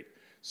generate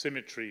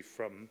symmetry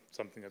from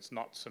something that's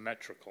not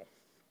symmetrical.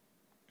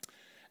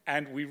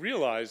 And we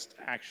realized,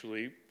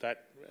 actually,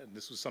 that, and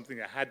this was something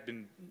that had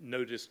been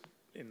noticed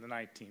in the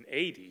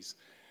 1980s,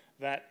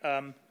 that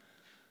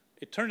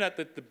it turned out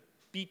that the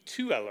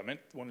B2 element,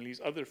 one of these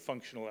other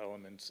functional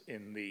elements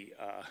in the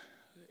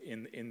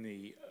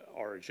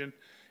origin,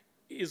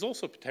 is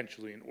also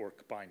potentially an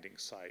ORC binding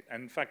site.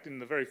 And in fact, in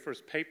the very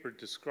first paper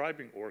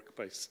describing ORC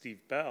by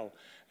Steve Bell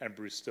and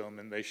Bruce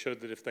Stillman, they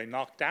showed that if they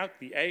knocked out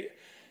the A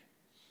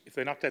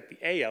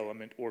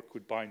element, ORC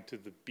would bind to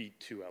the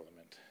B2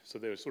 element. So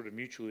they're sort of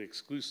mutually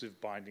exclusive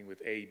binding,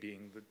 with A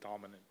being the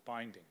dominant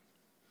binding.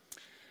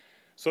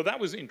 So that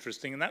was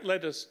interesting, and that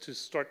led us to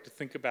start to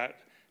think about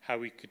how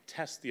we could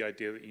test the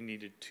idea that you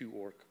needed two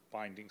ORC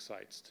binding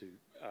sites to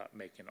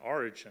make an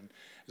origin.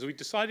 So we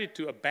decided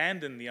to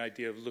abandon the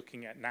idea of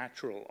looking at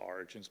natural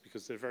origins,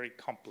 because they're very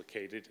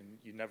complicated and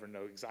you never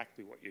know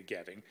exactly what you're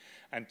getting,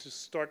 and to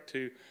start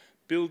to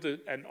build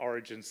an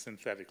origin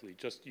synthetically,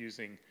 just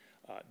using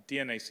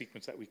DNA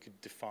sequence that we could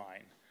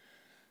define.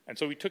 And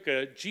so we took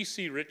a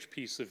GC-rich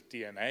piece of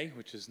DNA,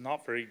 which is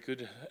not very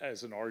good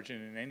as an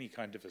origin in any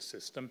kind of a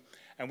system,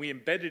 and we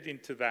embedded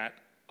into that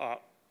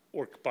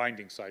ORC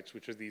binding sites,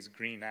 which are these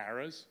green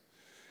arrows.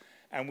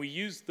 And we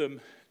used them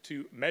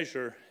to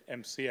measure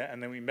MCM,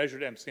 and then we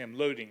measured MCM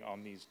loading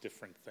on these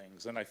different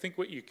things. And I think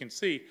what you can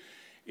see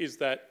is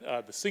that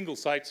the single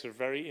sites are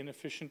very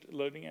inefficient at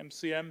loading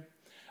MCM.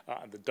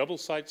 The double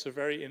sites are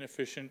very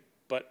inefficient,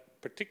 but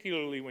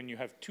particularly when you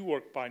have two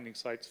ORC binding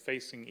sites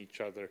facing each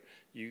other,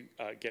 you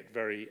get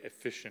very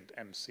efficient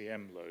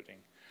MCM loading.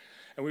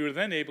 And we were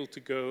then able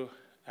to go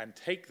and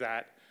take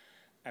that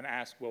and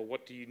ask, well,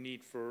 what do you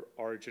need for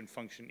origin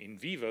function in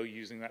vivo,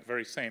 using that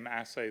very same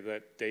assay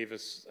that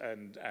Davis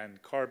and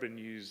Carbon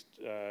used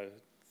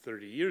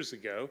 30 years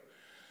ago.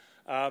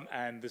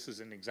 And this is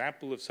an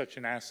example of such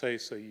an assay.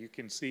 So you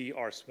can see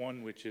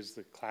RS1, which is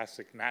the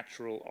classic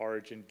natural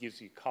origin,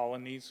 gives you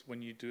colonies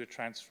when you do a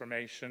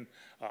transformation.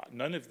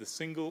 None of the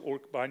single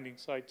ORC binding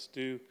sites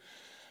do.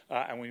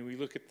 And when we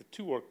look at the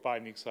two ORC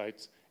binding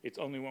sites, it's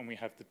only when we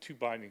have the two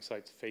binding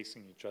sites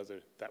facing each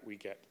other that we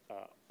get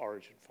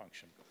origin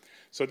function.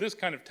 So this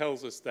kind of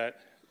tells us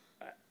that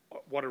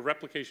what a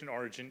replication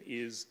origin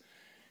is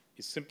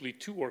simply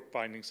two ORC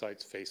binding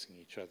sites facing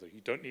each other.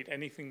 You don't need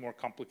anything more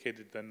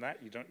complicated than that.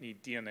 You don't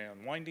need DNA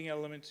unwinding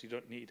elements. You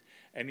don't need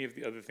any of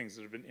the other things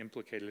that have been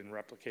implicated in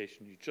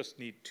replication. You just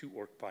need two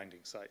ORC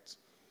binding sites.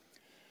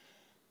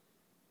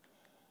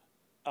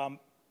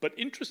 But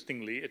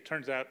interestingly, it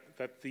turns out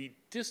that the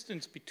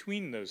distance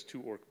between those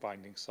two ORC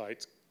binding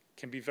sites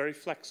can be very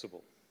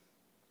flexible.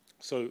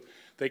 So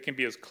they can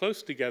be as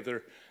close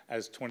together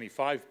as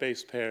 25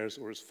 base pairs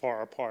or as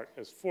far apart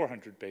as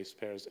 400 base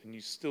pairs, and you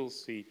still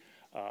see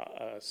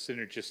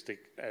synergistic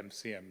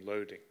MCM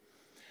loading.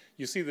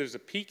 You see there's a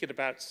peak at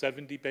about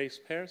 70 base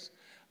pairs,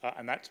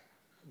 and that's,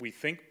 we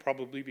think,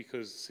 probably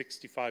because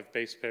 65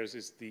 base pairs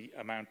is the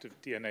amount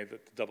of DNA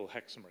that the double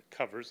hexamer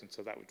covers, and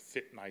so that would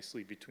fit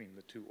nicely between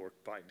the two ORC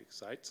binding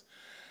sites.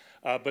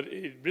 But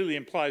it really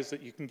implies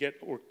that you can get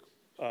ORC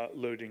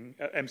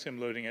MCM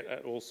loading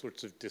at all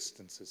sorts of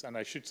distances. And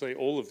I should say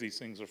all of these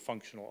things are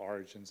functional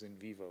origins in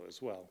vivo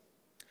as well.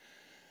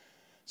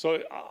 So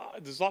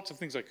there's lots of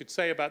things I could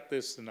say about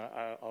this, and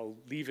I'll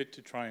leave it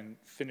to try and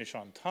finish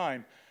on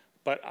time.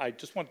 But I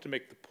just wanted to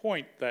make the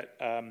point that,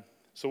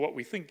 so what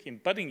we think in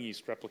budding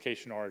yeast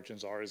replication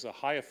origins is a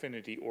high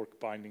affinity ORC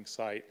binding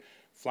site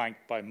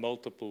flanked by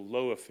multiple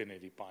low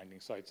affinity binding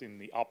sites in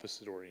the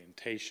opposite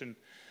orientation.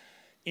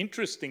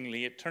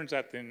 Interestingly, it turns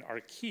out that in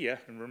archaea,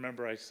 and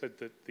remember I said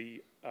that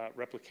the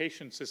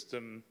replication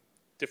system,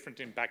 different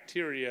in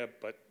bacteria,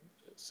 but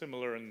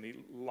similar in the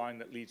line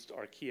that leads to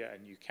archaea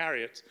and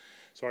eukaryotes.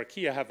 So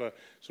archaea have a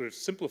sort of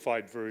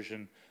simplified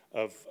version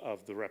of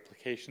the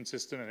replication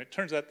system, and it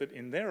turns out that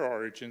in their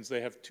origins,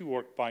 they have 2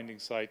 ORC binding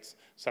sites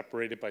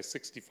separated by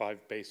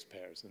 65 base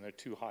pairs, and they're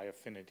 2 high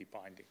affinity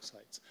binding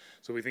sites.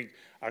 So we think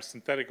our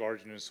synthetic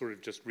origin has sort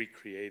of just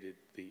recreated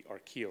the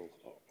archaeal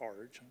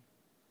origin.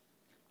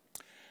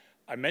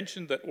 I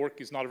mentioned that ORC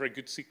is not a very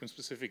good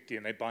sequence-specific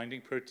DNA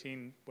binding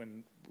protein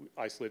when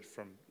isolated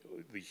from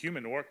the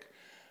human ORC.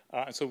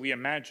 And so we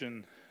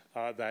imagine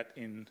that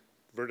in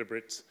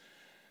vertebrates,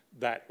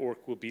 that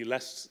ORC will be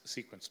less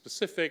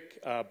sequence-specific,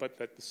 but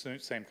that the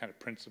same kind of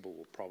principle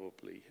will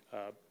probably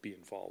be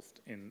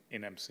involved in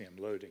MCM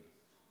loading.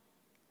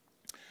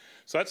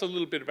 So that's a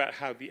little bit about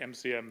how the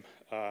MCM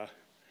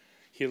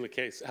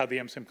helicase, how the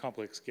MCM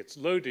complex gets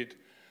loaded.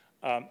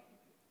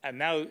 And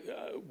now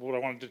what I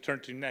wanted to turn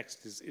to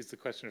next is the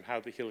question of how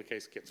the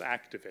helicase gets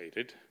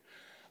activated.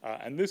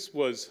 And this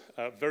was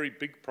a very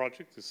big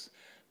project.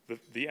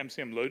 The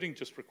MCM loading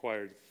just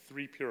required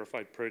 3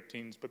 purified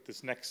proteins, but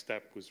this next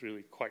step was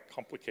really quite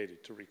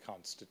complicated to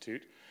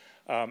reconstitute.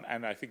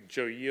 And I think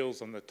Joe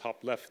Yields on the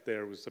top left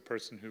there was the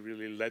person who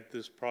really led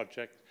this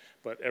project,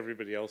 but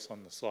everybody else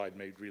on the slide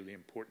made really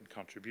important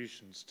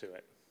contributions to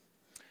it.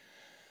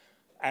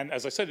 And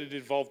as I said, it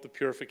involved the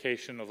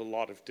purification of a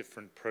lot of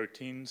different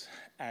proteins.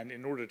 And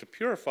in order to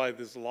purify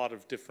this a lot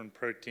of different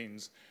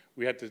proteins,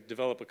 we had to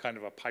develop a kind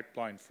of a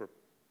pipeline for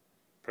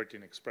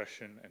protein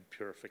expression and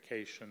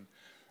purification.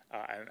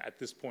 And at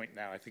this point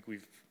now, I think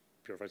we've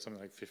purified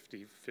something like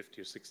 50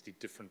 or 60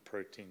 different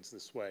proteins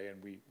this way,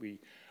 and we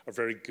are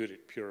very good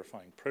at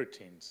purifying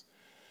proteins.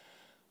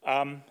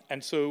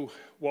 And so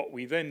what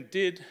we then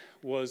did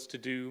was to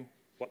do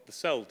what the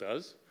cell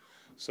does.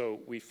 So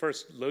we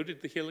first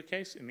loaded the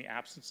helicase in the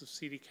absence of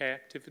CDK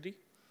activity,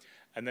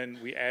 and then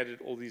we added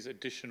all these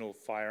additional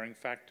firing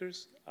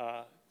factors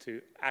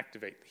to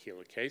activate the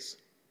helicase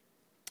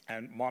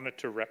and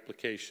monitor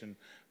replication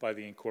by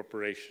the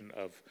incorporation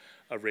of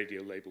a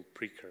radio-labeled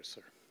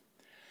precursor.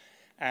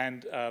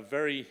 And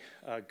very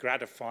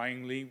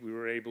gratifyingly, we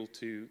were able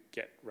to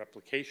get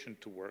replication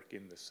to work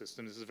in this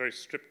system. This is a very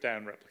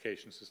stripped-down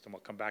replication system.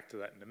 I'll come back to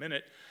that in a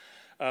minute.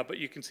 But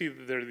you can see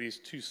that there are these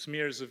 2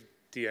 smears of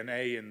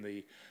DNA in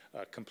the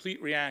complete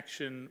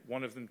reaction.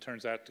 One of them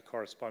turns out to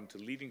correspond to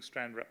leading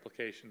strand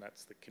replication.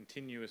 That's the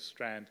continuous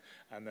strand.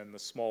 And then the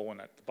small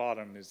one at the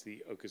bottom is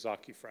the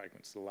Okazaki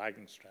fragments, the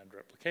lagging strand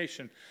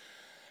replication.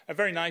 And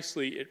very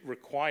nicely, it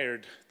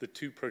required the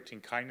 2 protein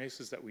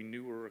kinases that we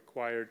knew were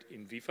required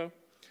in vivo.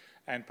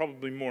 And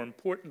probably more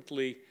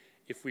importantly,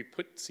 if we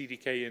put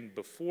CDK in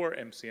before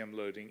MCM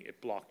loading, it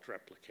blocked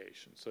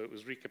replication. So it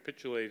was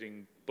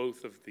recapitulating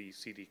both of the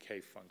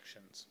CDK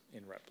functions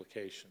in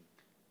replication.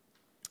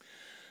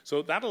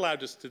 So that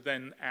allowed us to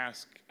then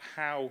ask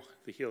how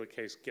the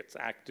helicase gets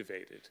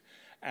activated.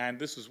 And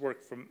this was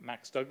work from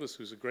Max Douglas,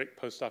 who's a great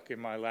postdoc in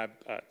my lab,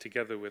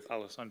 together with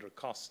Alessandro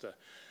Costa's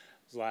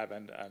lab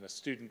and a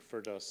student,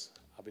 Firdaus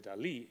Abid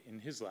Ali, in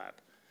his lab.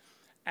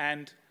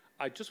 And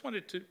I just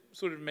wanted to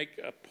sort of make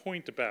a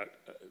point about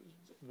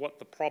what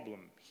the problem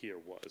here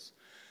was.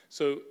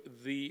 So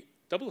the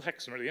double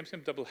hexamer, the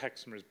MCM double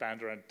hexamer is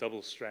bound around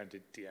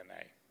double-stranded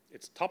DNA.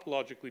 It's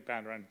topologically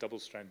bound around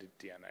double-stranded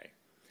DNA.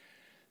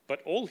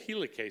 But all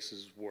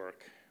helicases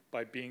work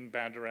by being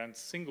bound around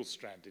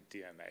single-stranded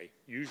DNA,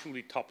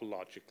 usually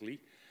topologically,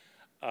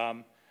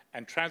 and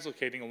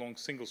translocating along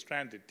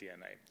single-stranded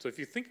DNA. So if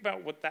you think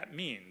about what that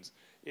means,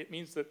 it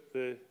means that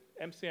the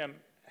MCM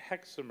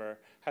hexamer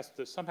has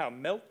to somehow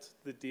melt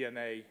the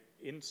DNA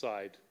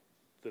inside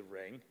the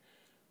ring,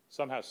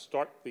 somehow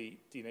start the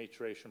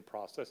denaturation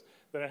process,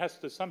 then it has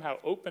to somehow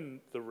open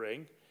the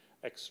ring,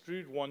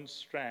 extrude one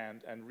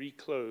strand, and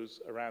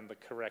reclose around the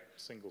correct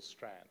single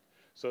strand.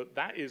 So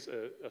that is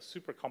a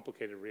super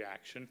complicated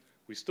reaction.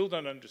 We still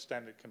don't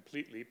understand it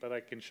completely, but I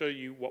can show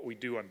you what we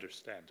do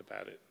understand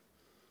about it.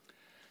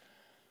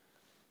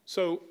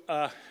 So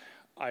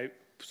I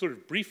sort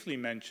of briefly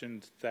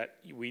mentioned that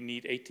we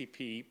need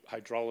ATP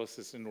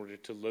hydrolysis in order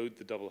to load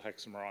the double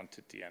hexamer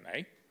onto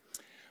DNA.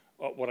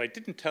 What I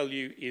didn't tell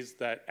you is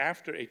that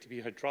after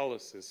ATP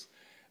hydrolysis,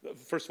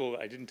 first of all,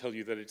 I didn't tell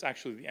you that it's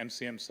actually the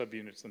MCM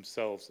subunits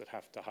themselves that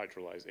have to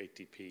hydrolyze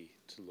ATP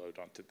to load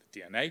onto the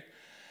DNA.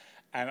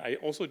 And I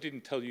also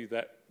didn't tell you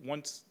that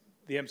once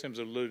the MCMs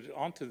are loaded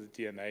onto the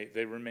DNA,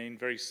 they remain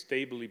very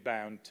stably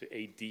bound to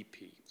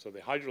ADP. So they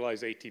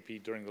hydrolyze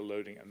ATP during the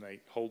loading, and they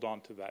hold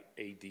on to that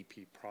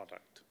ADP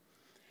product.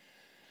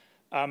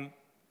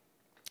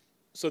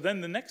 So then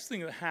the next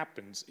thing that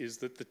happens is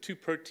that the 2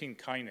 protein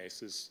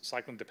kinases,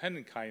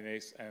 cyclin-dependent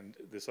kinase and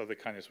this other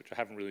kinase, which I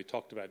haven't really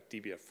talked about,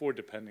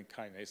 DBF4-dependent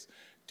kinase,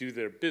 do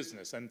their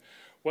business. And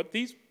what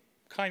these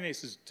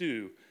kinases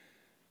do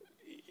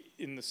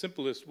in the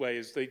simplest way,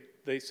 is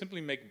they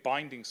simply make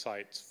binding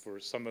sites for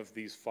some of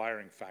these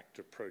firing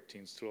factor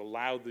proteins to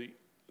allow the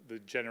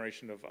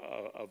generation of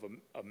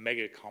a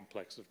mega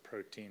complex of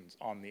proteins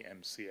on the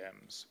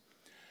MCMs.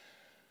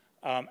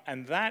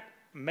 And that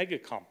mega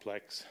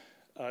complex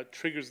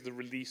triggers the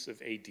release of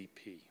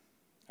ADP,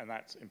 and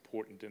that's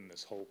important in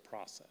this whole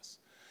process.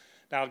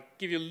 Now, I'll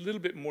give you a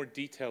little bit more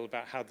detail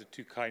about how the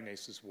two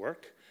kinases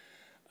work.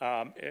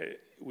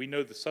 We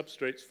know the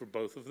substrates for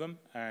both of them,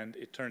 and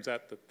it turns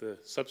out that the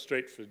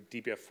substrate for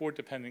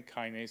DBF4-dependent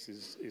kinase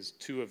is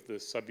two of the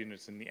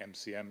subunits in the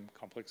MCM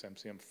complex,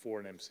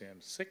 MCM4 and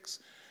MCM6.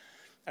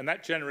 And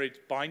that generates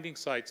binding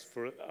sites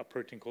for a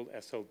protein called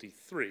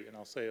SLD3. And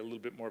I'll say a little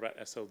bit more about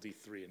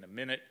SLD3 in a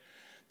minute.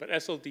 But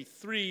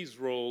SLD3's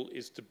role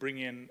is to bring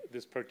in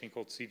this protein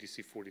called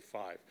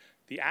CDC45.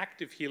 The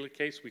active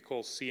helicase we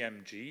call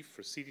CMG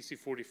for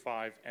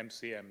CDC45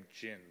 MCM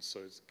GINs.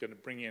 So it's going to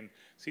bring in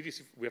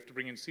we have to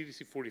bring in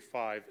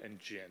CDC45 and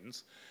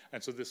GINs.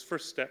 And so this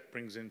first step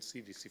brings in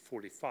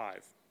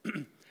CDC45.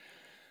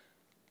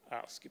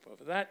 I'll skip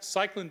over that.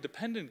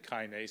 Cyclin-dependent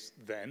kinase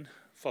then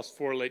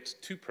phosphorylates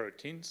two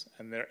proteins,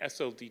 and they're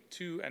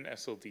SLD2 and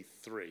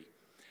SLD3.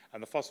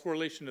 And the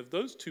phosphorylation of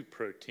those two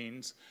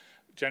proteins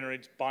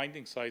generates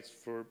binding sites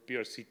for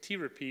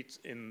BRCT repeats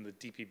in the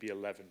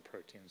DPB11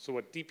 protein. So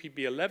what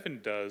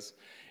DPB11 does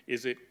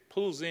is it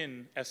pulls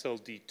in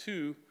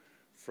SLD2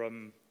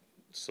 from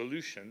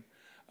solution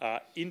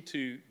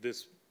into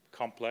this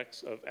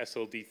complex of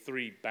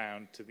SLD3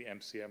 bound to the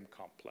MCM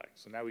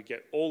complex. So now we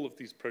get all of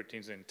these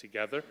proteins in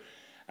together.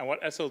 And what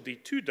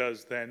SLD2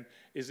 does then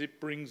is it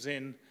brings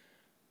in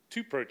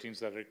two proteins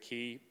that are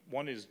key.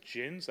 One is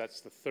GINs,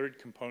 that's the third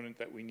component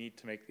that we need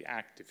to make the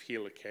active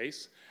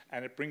helicase,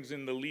 and it brings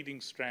in the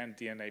leading strand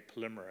DNA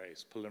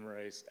polymerase,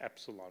 polymerase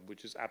epsilon,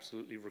 which is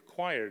absolutely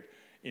required,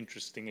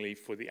 interestingly,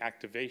 for the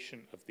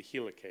activation of the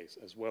helicase,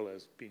 as well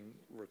as being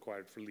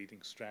required for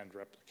leading strand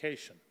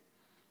replication.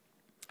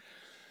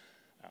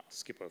 I'll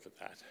skip over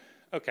that.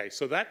 Okay,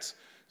 so that's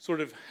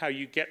sort of how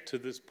you get to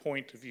this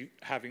point of you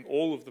having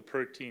all of the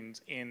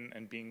proteins in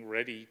and being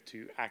ready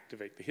to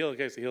activate the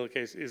helicase. The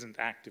helicase isn't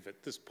active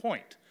at this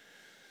point.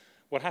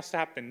 What has to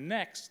happen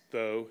next,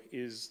 though,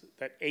 is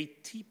that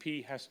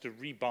ATP has to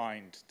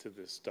rebind to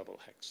this double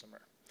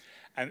hexamer.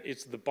 And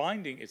it's the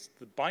binding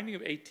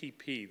of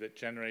ATP that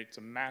generates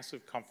a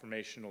massive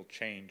conformational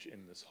change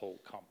in this whole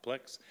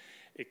complex.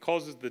 It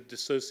causes the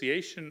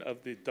dissociation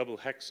of the double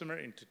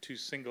hexamer into two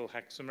single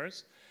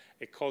hexamers.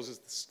 It causes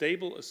the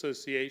stable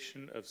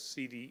association of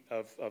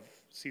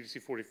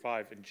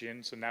CDC45 and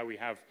GIN. So now we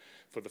have,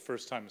 for the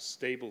first time, a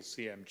stable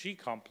CMG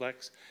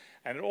complex.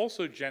 And it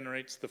also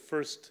generates the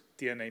first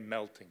DNA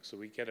melting. So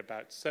we get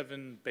about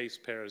 7 base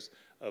pairs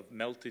of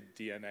melted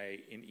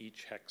DNA in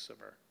each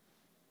hexamer.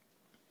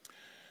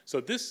 So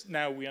this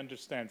now we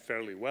understand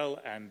fairly well,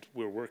 and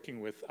we're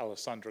working with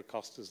Alessandro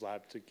Costa's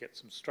lab to get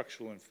some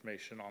structural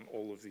information on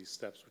all of these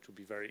steps, which will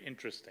be very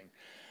interesting.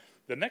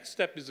 The next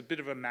step is a bit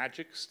of a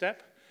magic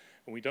step,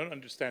 and we don't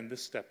understand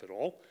this step at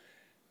all.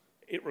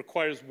 It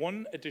requires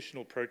one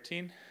additional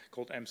protein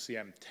called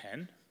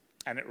MCM10,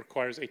 and it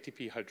requires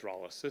ATP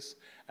hydrolysis.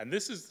 And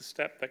this is the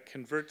step that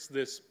converts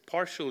this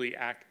partially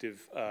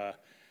active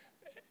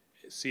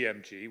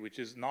CMG, which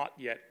is not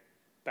yet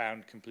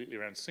bound completely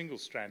around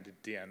single-stranded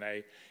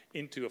DNA,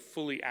 into a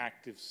fully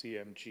active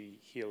CMG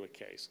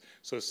helicase.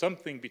 So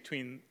something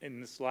in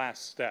this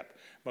last step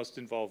must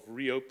involve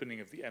reopening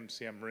of the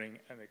MCM ring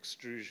and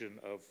extrusion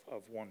of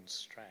one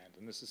strand.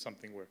 And this is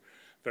something we're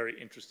very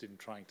interested in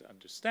trying to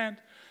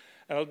understand.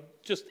 And I'll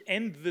just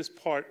end this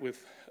part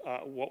with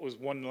what was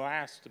one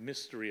last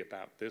mystery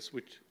about this,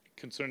 which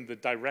concerned the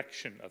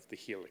direction of the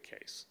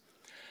helicase.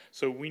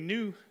 So we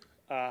knew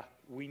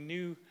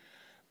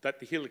that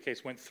the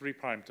helicase went 3'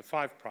 to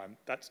 5'.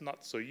 That's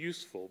not so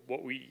useful.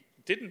 What we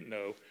didn't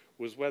know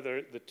was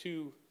whether the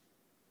two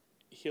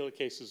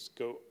helicases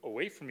go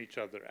away from each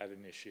other at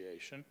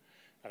initiation,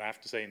 and I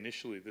have to say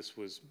initially this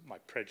was my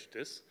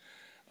prejudice,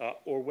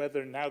 or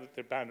whether now that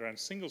they're bound around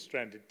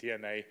single-stranded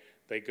DNA,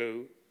 they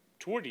go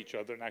toward each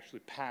other and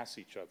actually pass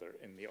each other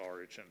in the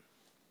origin.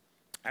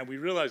 And we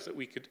realized that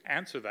we could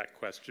answer that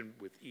question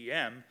with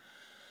EM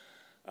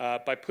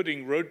by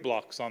putting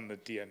roadblocks on the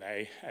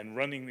DNA and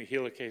running the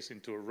helicase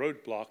into a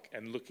roadblock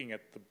and looking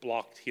at the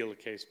blocked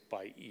helicase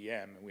by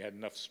EM. And we had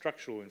enough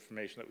structural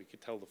information that we could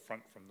tell the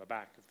front from the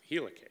back of the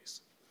helicase.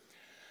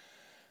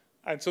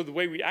 And so the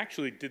way we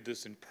actually did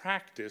this in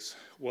practice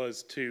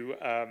was to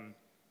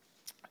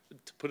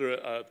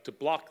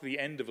block the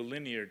end of a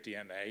linear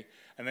DNA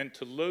and then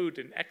to load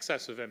an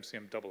excess of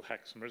MCM double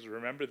hexamers.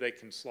 Remember, they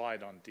can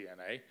slide on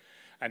DNA,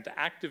 and to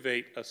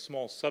activate a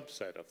small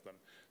subset of them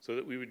so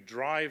that we would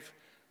drive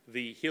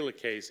the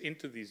helicase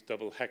into these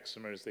double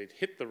hexamers. They'd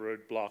hit the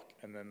roadblock,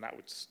 and then that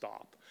would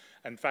stop.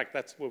 In fact,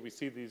 that's where we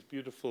see these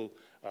beautiful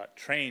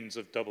trains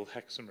of double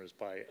hexamers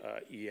by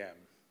EM.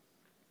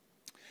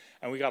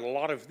 And we got a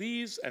lot of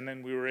these, and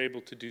then we were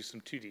able to do some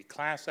 2D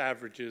class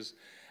averages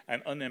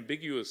and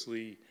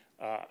unambiguously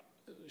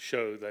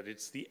show that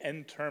it's the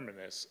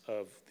N-terminus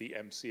of the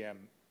MCM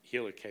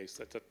helicase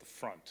that's at the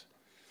front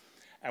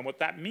And what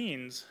that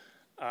means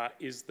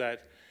is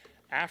that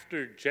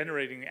after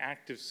generating the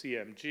active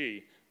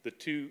CMG, the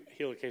two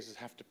helicases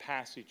have to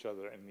pass each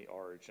other in the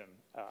origin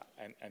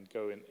and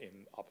go in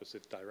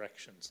opposite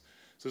directions.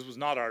 So this was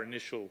not our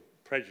initial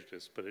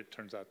prejudice, but it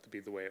turns out to be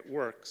the way it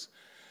works.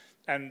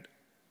 And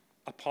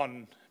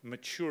upon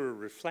mature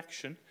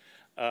reflection,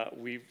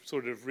 we've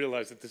sort of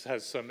realized that this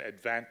has some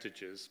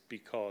advantages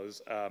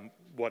because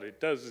what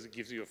it does is it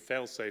gives you a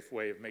fail-safe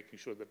way of making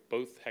sure that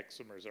both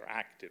hexamers are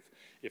active.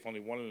 If only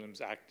one of them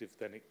is active,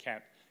 then it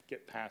can't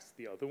get past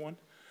the other one.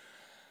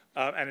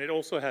 And it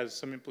also has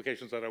some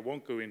implications that I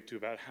won't go into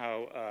about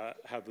how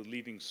the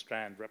leading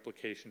strand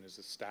replication is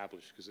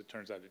established, because it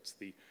turns out it's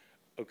the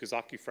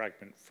Okazaki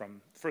fragment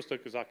first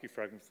Okazaki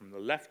fragment from the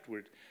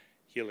leftward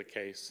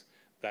helicase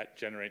that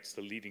generates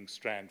the leading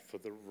strand for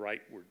the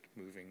rightward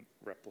moving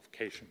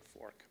replication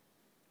fork.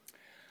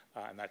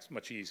 And that's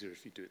much easier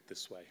if you do it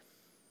this way.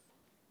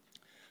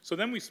 So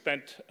then we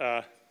spent,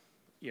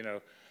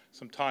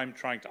 some time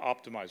trying to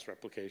optimize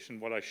replication.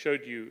 What I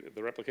showed you,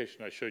 the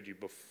replication I showed you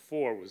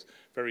before was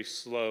very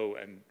slow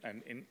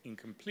and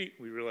incomplete.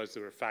 We realized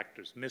there were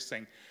factors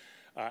missing.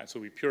 And so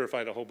we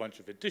purified a whole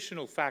bunch of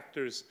additional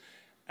factors,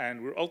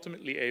 and we're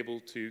ultimately able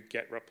to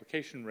get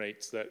replication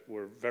rates that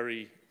were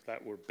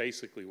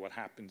basically what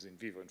happens in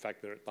vivo. In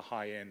fact, they're at the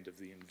high end of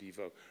the in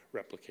vivo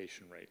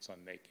replication rates on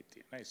naked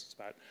DNA. So it's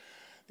about,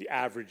 the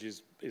average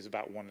is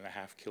about 1.5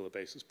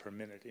 kilobases per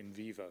minute in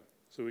vivo.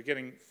 So we're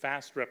getting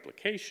fast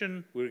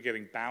replication, we're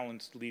getting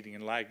balanced leading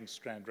and lagging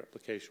strand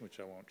replication, which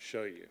I won't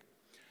show you.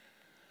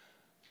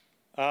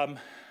 And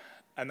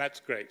that's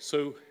great.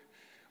 So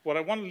what I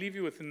want to leave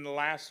you with in the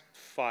last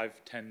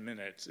 5-10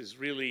 minutes is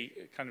really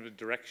kind of a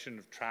direction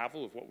of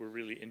travel of what we're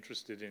really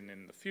interested in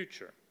the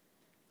future.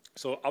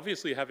 So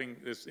obviously having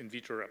this in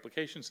vitro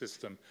replication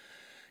system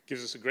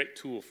gives us a great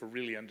tool for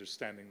really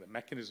understanding the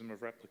mechanism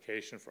of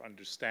replication, for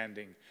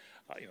understanding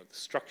the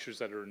structures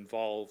that are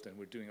involved, and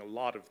we're doing a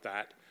lot of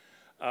that.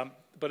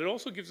 But it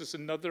also gives us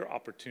another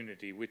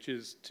opportunity, which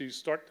is to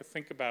start to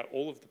think about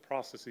all of the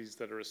processes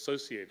that are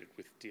associated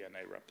with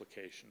DNA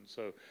replication.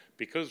 So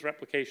because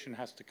replication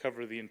has to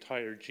cover the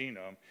entire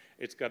genome,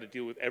 it's got to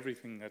deal with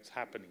everything that's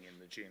happening in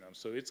the genome.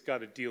 So it's got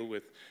to deal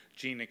with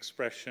gene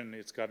expression,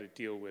 it's got to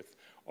deal with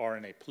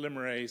RNA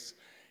polymerase.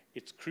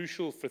 It's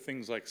crucial for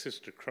things like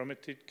sister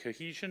chromatid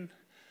cohesion.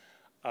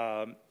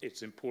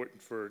 It's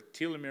important for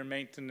telomere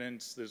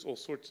maintenance. There's all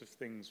sorts of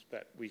things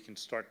that we can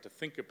start to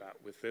think about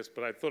with this,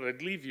 but I thought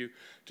I'd leave you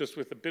just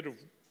with a bit of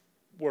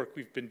work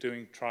we've been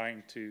doing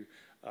trying to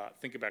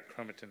think about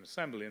chromatin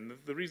assembly. And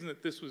the reason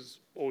that this has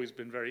always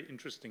been very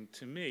interesting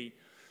to me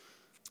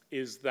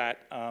is that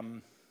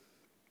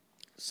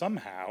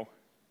somehow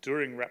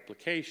during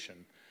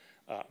replication,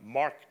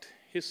 marked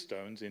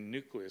histones in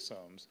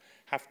nucleosomes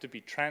have to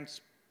be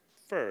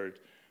transferred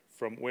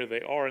from where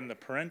they are in the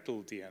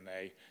parental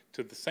DNA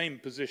to the same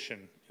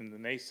position in the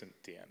nascent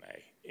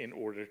DNA in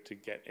order to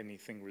get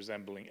anything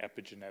resembling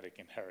epigenetic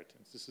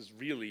inheritance. This is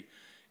really,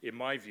 in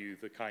my view,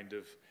 the kind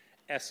of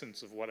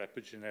essence of what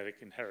epigenetic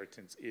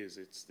inheritance is.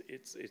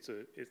 It's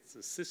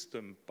a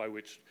system by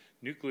which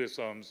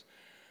nucleosomes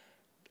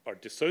are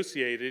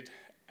dissociated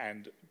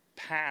and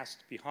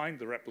passed behind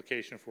the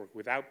replication fork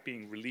without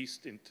being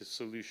released into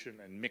solution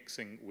and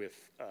mixing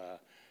with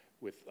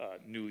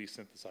newly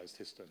synthesized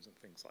histones and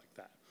things like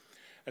that.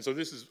 And so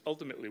this is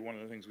ultimately one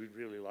of the things we'd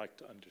really like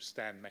to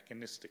understand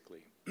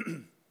mechanistically.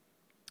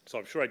 So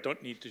I'm sure I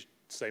don't need to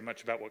say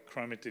much about what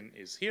chromatin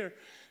is here.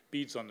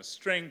 Beads on a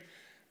string,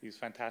 these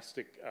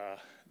fantastic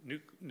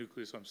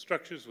nucleosome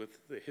structures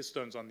with the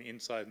histones on the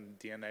inside and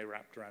the DNA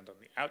wrapped around on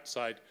the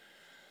outside.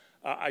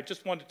 I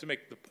just wanted to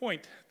make the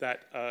point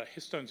that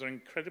histones are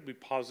incredibly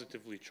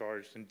positively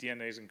charged and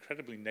DNA is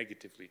incredibly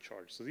negatively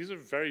charged. So these are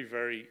very,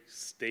 very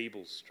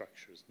stable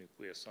structures,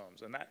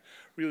 nucleosomes, and that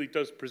really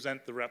does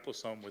present the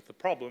replosome with a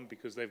problem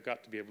because they've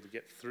got to be able to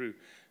get through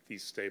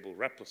these stable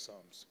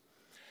replisomes.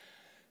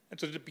 And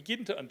so to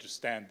begin to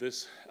understand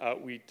this,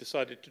 we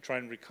decided to try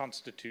and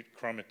reconstitute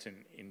chromatin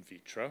in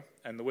vitro.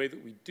 And the way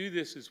that we do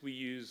this is we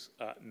use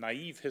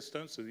naive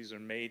histones. So these are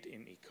made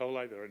in E.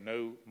 coli. There are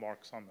no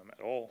marks on them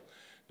at all,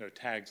 no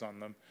tags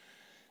on them.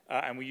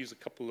 And we use a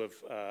couple of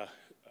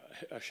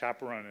a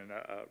chaperone and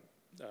a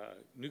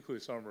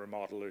nucleosome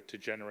remodeler to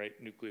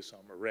generate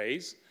nucleosome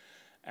arrays.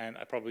 And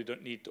I probably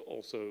don't need to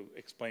also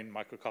explain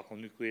micrococcal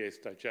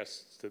nuclease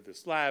digests to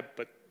this lab,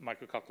 but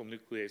micrococcal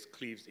nuclease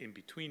cleaves in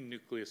between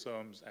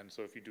nucleosomes, and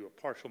so if you do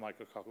a partial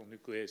micrococcal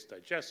nuclease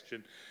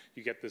digestion,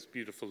 you get this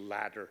beautiful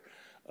ladder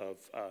of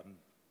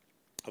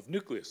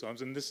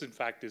nucleosomes, and this in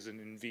fact is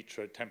an in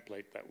vitro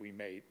template that we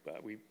made,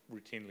 we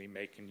routinely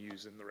make and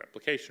use in the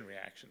replication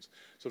reactions.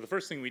 So the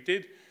first thing we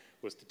did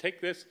was to take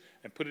this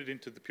and put it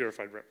into the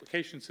purified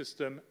replication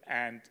system,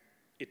 and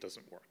it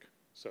doesn't work.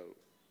 So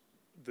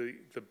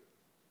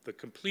the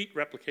complete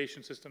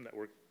replication system that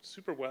worked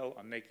super well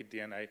on naked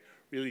DNA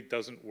really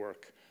doesn't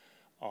work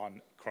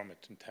on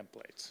chromatin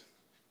templates.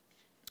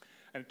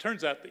 And it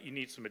turns out that you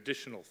need some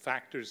additional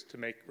factors to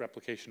make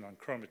replication on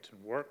chromatin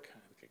work. I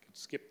think I can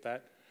skip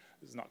that.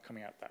 This is not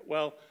coming out that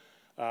well.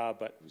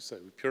 So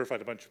we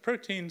purified a bunch of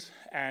proteins,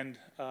 and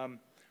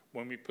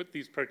when we put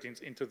these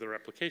proteins into the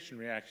replication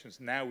reactions,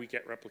 now we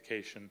get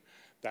replication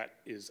that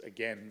is,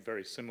 again,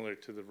 very similar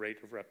to the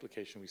rate of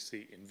replication we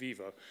see in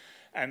vivo.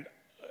 And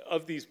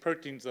of these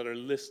proteins that are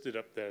listed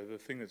up there, the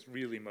thing that's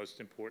really most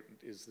important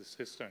is this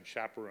histone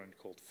chaperone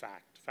called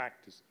FACT.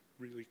 FACT is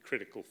really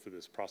critical for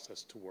this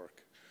process to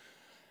work.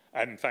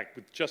 And in fact,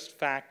 with just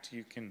FACT,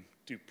 you can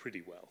do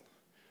pretty well.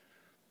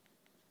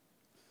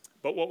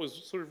 But what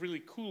was sort of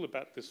really cool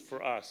about this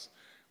for us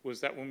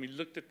was that when we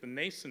looked at the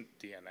nascent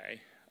DNA,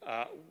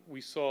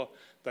 we saw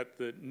that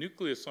the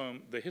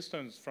nucleosome, the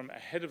histones from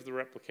ahead of the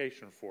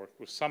replication fork,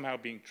 were somehow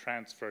being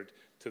transferred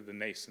to the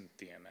nascent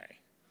DNA.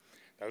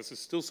 Now, this is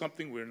still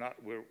something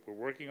we're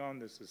working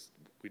on.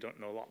 We don't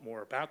know a lot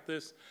more about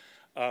this,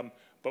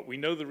 but we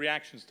know the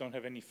reactions don't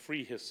have any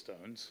free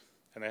histones,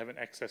 and they have an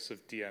excess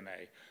of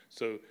DNA.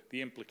 So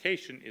the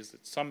implication is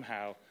that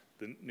somehow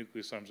the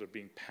nucleosomes are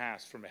being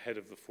passed from ahead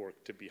of the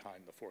fork to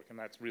behind the fork, and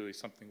that's really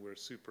something we're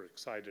super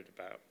excited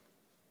about.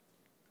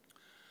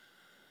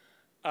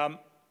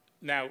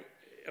 Now,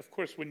 of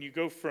course, when you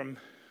go from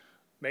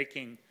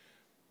making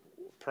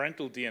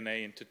parental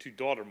DNA into two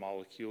daughter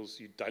molecules,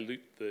 you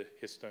dilute the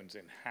histones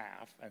in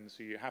half, and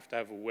so you have to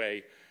have a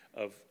way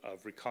of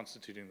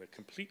reconstituting the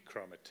complete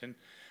chromatin,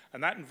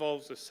 and that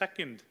involves a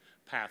second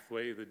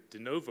pathway, the de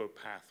novo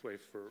pathway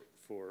for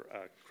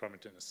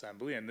chromatin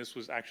assembly, and this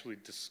was actually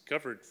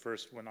discovered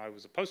first when I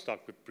was a postdoc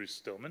with Bruce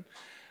Stillman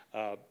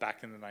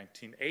back in the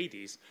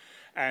 1980s,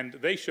 and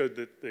they showed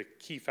that the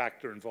key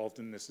factor involved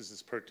in this is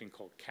this protein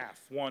called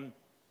CAF1,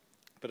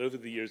 but over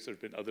the years there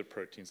have been other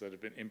proteins that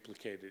have been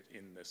implicated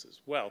in this as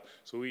well.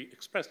 So we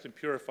expressed and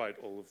purified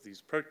all of these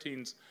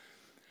proteins,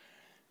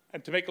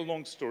 and to make a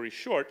long story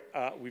short,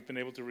 we've been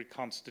able to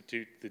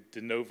reconstitute the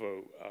de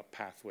novo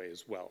pathway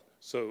as well.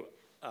 So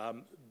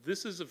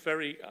this is a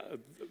very,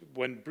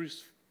 when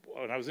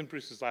I was in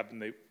Bruce's lab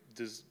and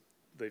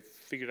they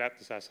figured out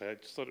this assay, I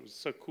just thought it was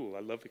so cool.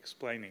 I love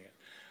explaining it.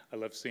 I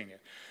love seeing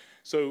it.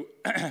 So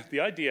the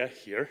idea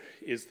here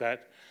is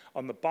that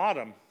on the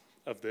bottom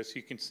of this,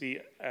 you can see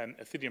an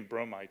ethidium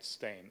bromide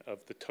stain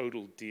of the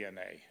total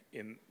DNA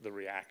in the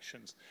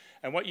reactions.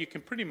 And what you can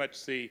pretty much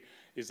see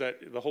is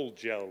that the whole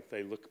gel,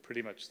 they look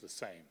pretty much the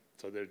same.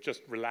 So they're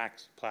just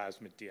relaxed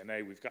plasmid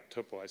DNA. We've got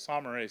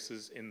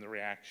topoisomerases in the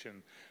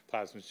reaction.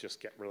 Plasmids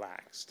just get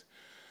relaxed.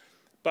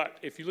 But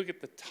if you look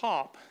at the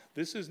top,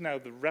 this is now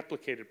the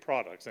replicated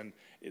products, and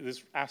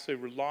this assay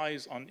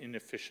relies on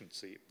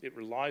inefficiency. It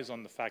relies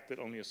on the fact that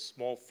only a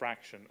small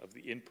fraction of the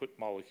input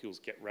molecules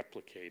get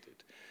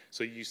replicated.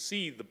 So you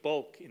see the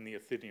bulk in the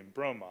ethidium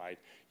bromide.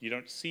 You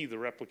don't see the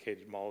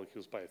replicated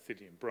molecules by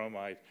ethidium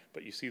bromide,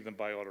 but you see them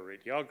by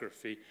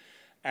autoradiography.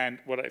 And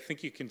what I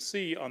think you can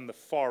see on the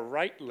far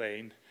right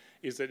lane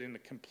is that in the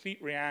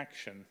complete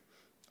reaction,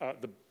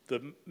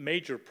 the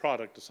major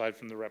product, aside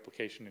from the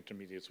replication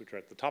intermediates, which are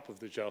at the top of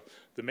the gel,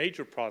 the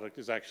major product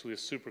is actually a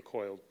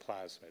supercoiled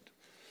plasmid.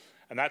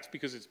 And that's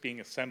because it's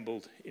being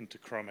assembled into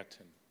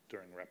chromatin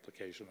during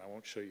replication. I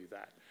won't show you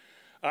that.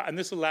 And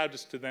this allowed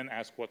us to then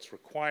ask what's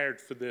required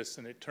for this,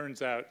 and it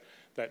turns out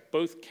that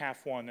both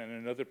CAF1 and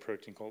another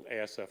protein called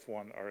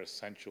ASF1 are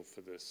essential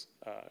for this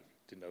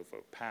de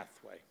novo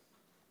pathway.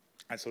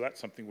 And so that's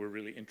something we're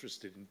really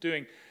interested in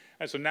doing.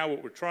 And so now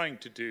what we're trying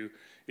to do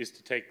is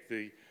to take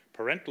the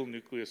parental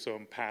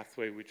nucleosome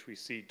pathway, which we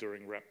see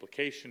during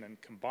replication, and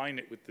combine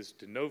it with this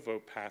de novo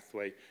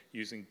pathway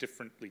using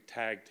differently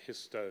tagged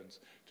histones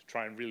to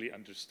try and really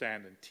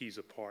understand and tease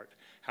apart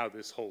how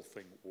this whole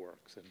thing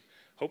works. And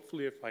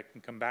hopefully, if I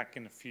can come back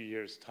in a few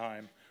years'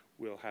 time,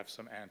 we'll have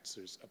some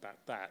answers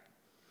about that.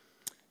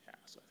 Yeah,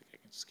 so I think I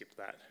can skip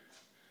that.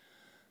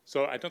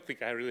 So I don't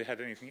think I really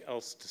had anything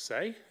else to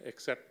say,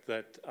 except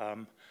that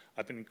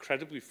I've been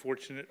incredibly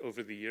fortunate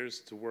over the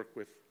years to work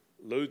with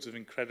loads of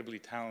incredibly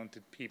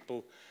talented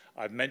people.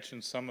 I've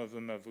mentioned some of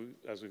them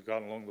as we've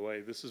gone along the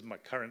way. This is my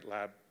current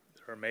lab.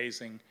 They're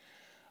amazing.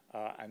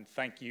 And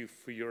thank you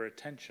for your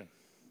attention.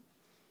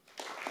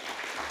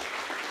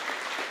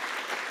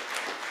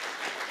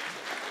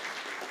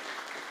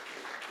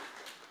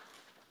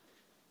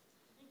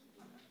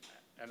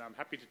 And I'm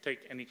happy to take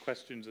any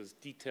questions as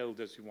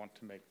detailed as you want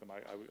to make them.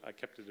 I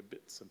kept it a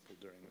bit simple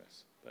during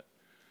this. But.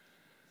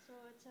 So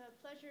it's a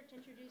pleasure to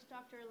introduce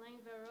Dr.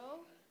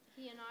 Langvarot.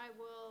 He and I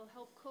will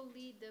help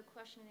co-lead the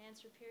question and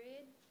answer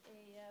period.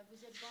 Et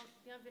vous êtes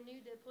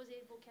bienvenus de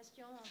poser vos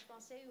questions en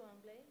français ou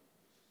anglais.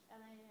 And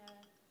I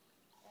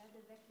add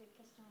avec les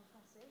questions en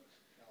français.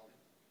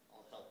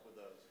 I'll help with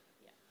those.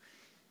 Yeah.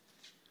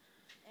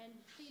 And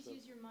please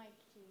use your mic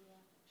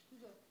to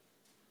go.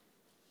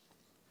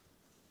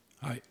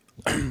 Hi.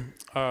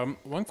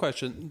 One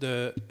question.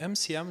 The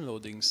MCM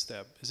loading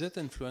step, is it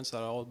influenced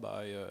at all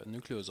by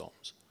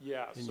nucleosomes?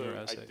 Yeah, so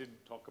I assay?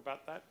 didn't talk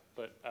about that,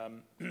 but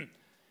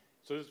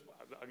so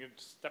I'm going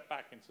to step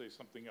back and say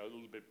something a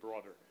little bit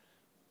broader.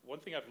 One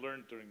thing I've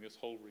learned during this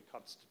whole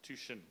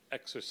reconstitution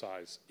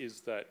exercise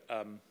is that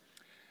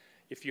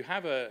if you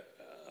have a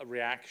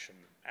reaction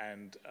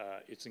and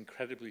it's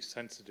incredibly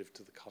sensitive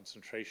to the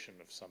concentration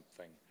of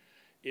something,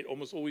 it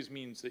almost always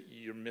means that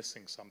you're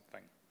missing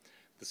something.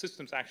 The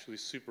system's actually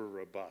super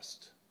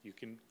robust. You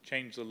can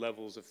change the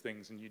levels of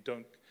things, and you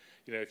don't,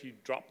 you know, if you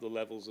drop the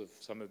levels of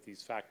some of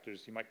these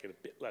factors, you might get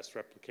a bit less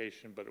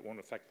replication, but it won't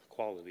affect the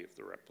quality of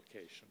the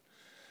replication.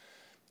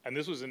 And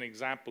this was an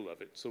example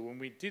of it. So when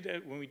we do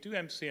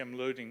MCM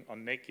loading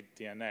on naked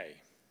DNA,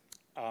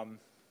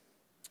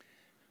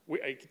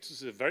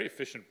 it's a very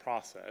efficient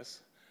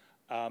process,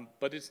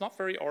 but it's not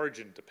very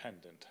origin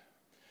dependent.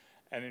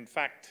 And in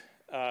fact,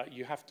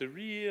 you have to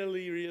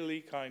really, really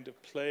kind of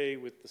play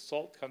with the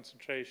salt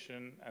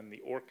concentration and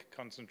the ORC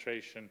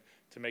concentration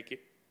to make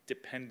it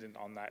dependent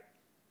on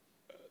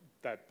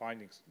that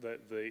binding,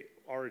 the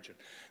origin.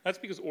 That's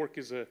because ORC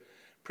is a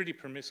pretty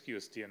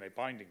promiscuous DNA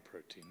binding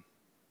protein.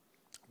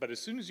 But as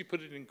soon as you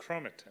put it in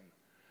chromatin,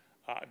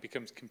 it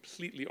becomes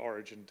completely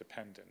origin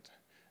dependent.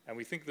 And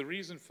we think the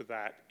reason for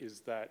that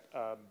is that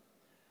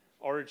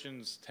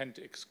origins tend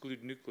to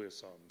exclude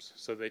nucleosomes.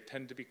 So they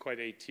tend to be quite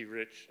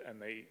AT-rich,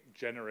 and they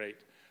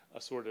generate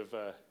a sort of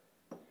a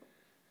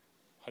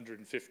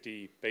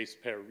 150 base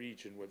pair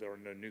region where there are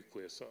no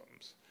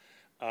nucleosomes.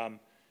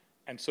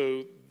 And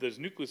so there's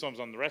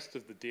nucleosomes on the rest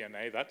of the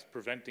DNA. That's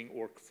preventing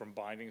ORC from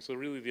binding. So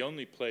really the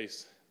only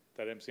place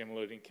that MCM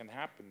loading can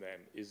happen then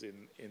is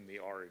in the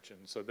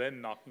origin. So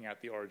then knocking out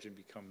the origin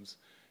becomes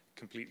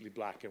completely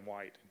black and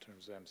white in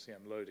terms of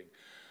MCM loading.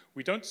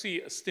 We don't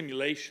see a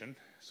stimulation,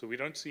 so we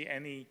don't see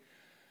any.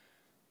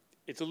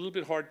 It's a little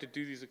bit hard to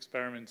do these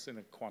experiments in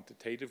a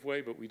quantitative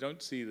way, but we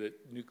don't see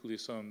that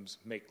nucleosomes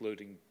make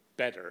loading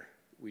better.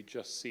 We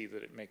just see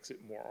that it makes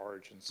it more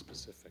origin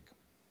specific.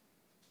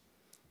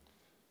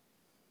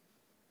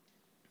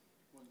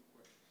 One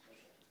question.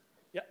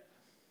 Yeah. A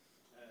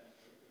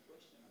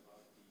question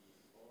about the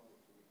oral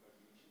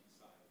recognition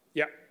side.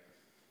 Yeah.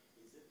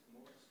 Is it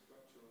more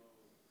structural?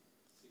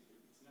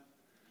 It's not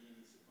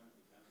DNA sequence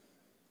dependent.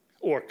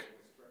 ORC.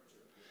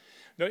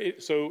 No,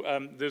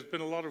 there's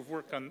been a lot of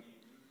work on.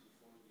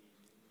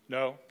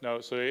 No.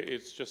 So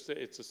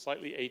it's a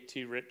slightly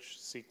AT-rich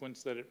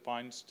sequence that it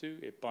binds to.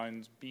 It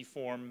binds B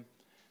form,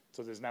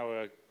 so there's now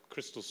a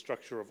crystal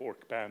structure of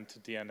ORC bound to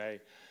DNA.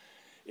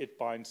 It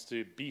binds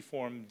to B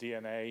form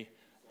DNA.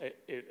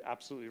 It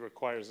absolutely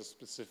requires a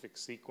specific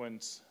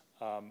sequence.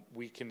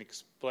 We can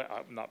explain,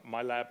 not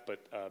my lab,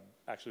 but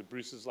actually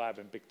Bruce's lab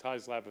and Big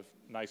Ty's lab have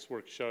nice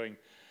work showing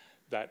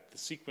that the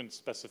sequence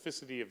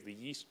specificity of the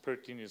yeast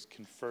protein is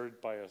conferred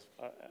by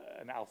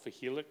an alpha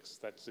helix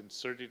that's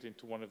inserted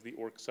into one of the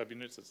ORC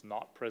subunits that's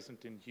not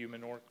present in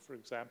human ORC, for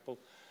example.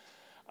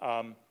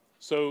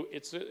 So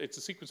it's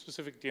a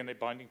sequence-specific DNA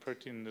binding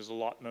protein, and there's a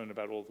lot known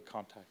about all the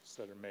contacts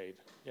that are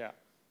made. Yeah,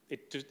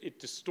 it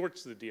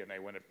distorts the DNA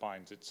when it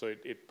binds it, so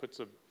it puts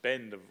a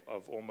bend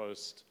of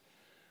almost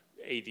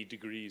 80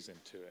 degrees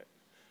into it.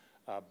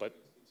 But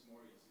it's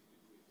more easy to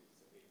do if it's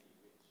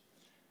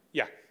AT-rich.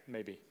 Yeah,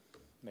 maybe.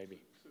 So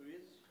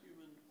is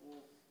human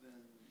ORC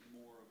then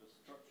more of a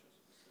structure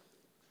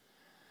specific?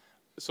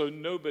 So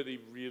nobody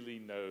really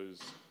knows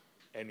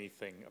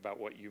anything about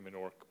what human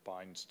ORC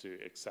binds to,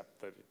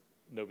 except that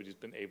nobody's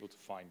been able to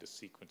find a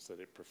sequence that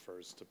it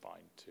prefers to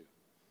bind to.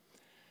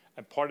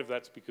 And part of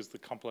that's because the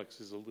complex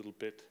is a little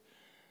bit,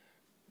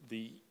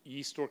 the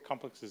yeast ORC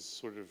complex is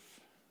sort of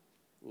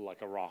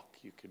like a rock.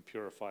 You can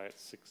purify it,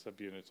 6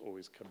 subunits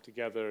always come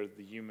together.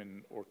 The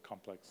human ORC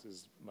complex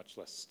is much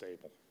less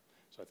stable.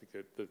 So I think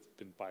that there's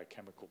been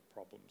biochemical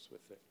problems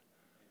with it.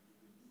 And you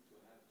would need to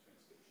have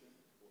transcription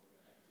for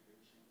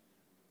activation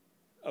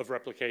of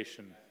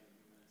replication.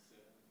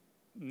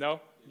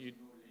 No,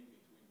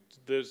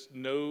 There's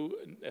no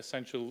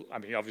essential, I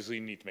mean, obviously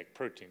you need to make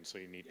proteins, so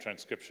you need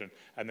transcription,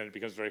 and then it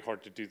becomes very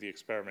hard to do the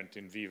experiment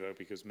in vivo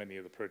because many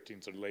of the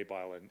proteins are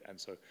labile, and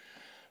so,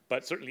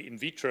 but certainly in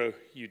vitro,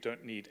 you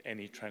don't need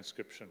any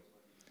transcription.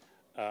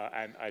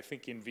 And I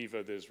think in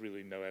vivo, there's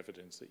really no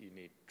evidence that you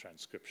need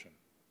transcription.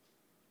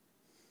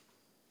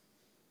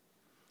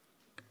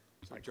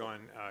 So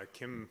John,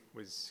 Kim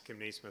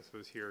Naismith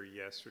was here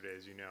yesterday,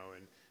 as you know,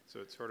 and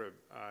so it sort of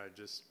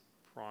just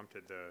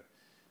prompted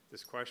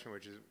this question,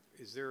 which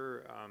is there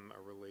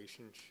a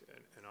relationship,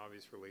 an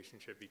obvious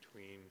relationship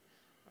between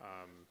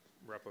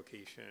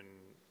replication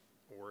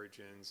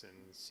origins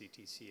and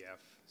CTCF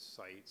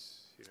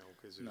sites, you know,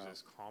 because there's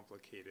this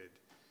complicated,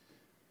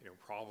 you know,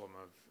 problem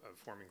of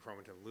forming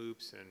chromatin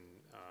loops and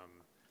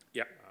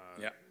yeah.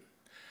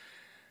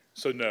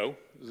 So no,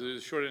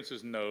 the short answer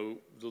is no.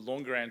 The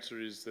longer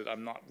answer is that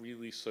I'm not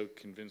really so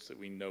convinced that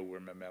we know where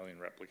mammalian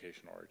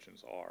replication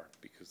origins are,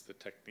 because the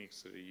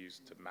techniques that are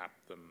used to map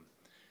them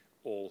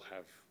all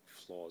have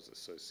flaws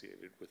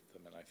associated with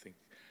them, and I think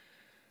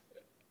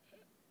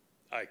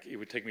it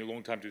would take me a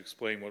long time to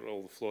explain what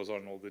all the flaws are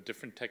and all the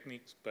different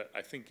techniques, but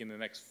I think in the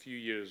next few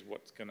years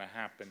what's going to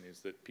happen is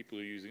that people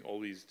who are using all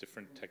these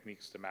different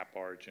techniques to map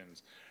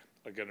origins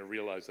are going to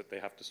realize that they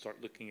have to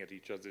start looking at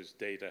each other's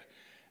data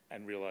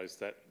and realize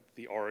that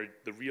the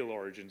real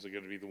origins are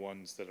going to be the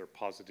ones that are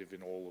positive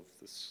in all of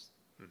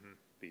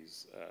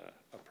these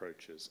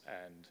approaches,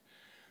 and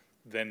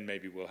then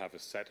maybe we'll have a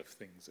set of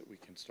things that we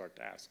can start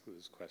to ask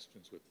those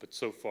questions with. But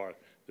so far,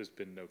 there's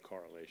been no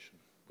correlation.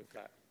 with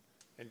that.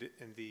 And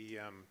the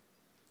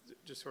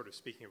just sort of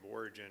speaking of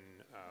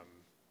origin,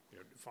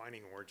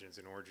 defining origins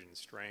and origin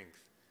strength,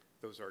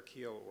 those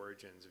archaeal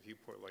origins, if you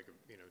put like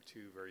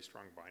two very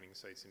strong binding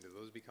sites into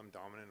those, become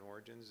dominant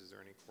origins. Is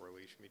there any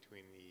correlation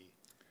between the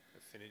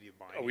affinity of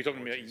binding? Are we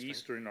talking about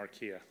yeast or in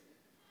archaea?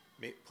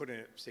 Put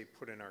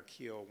in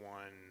archaeal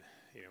one,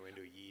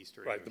 into yeast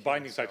or right. The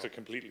binding sites are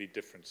completely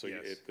different, so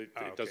yes.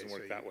 it doesn't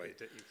work that way.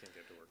 You can't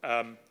get to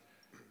work.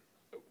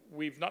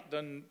 We've not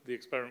done the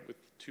experiment with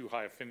too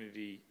high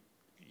affinity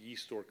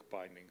yeast orc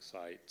binding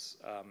sites.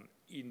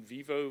 In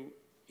vivo,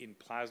 in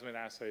plasmid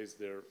assays,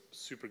 they're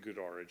super good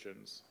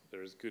origins.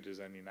 They're as good as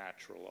any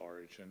natural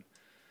origin.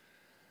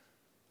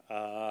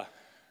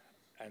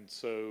 And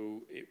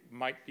so it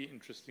might be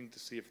interesting to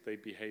see if they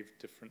behave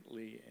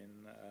differently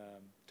in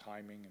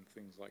timing and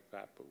things like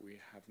that, but we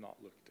have not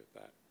looked at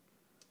that.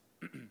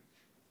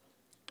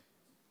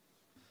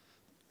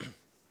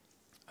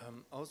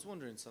 I was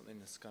wondering something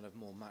that's kind of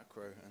more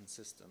macro and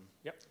system.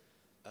 Yep.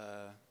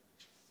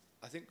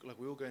 I think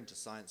we all go into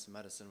science and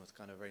medicine with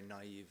kind of a very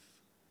naive,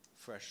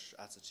 fresh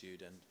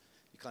attitude, and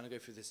you kind of go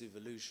through this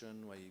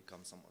evolution where you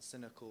become somewhat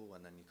cynical,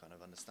 and then you kind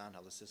of understand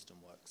how the system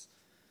works.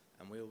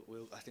 And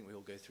I think we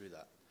all go through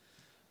that.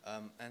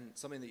 And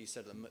something that you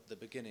said at the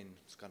beginning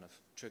kind of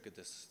triggered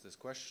this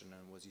question,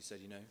 and was you said,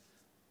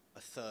 a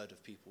third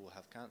of people will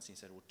have cancer. You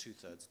said, well,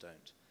 2/3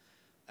 don't.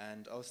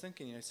 And I was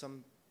thinking,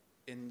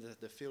 in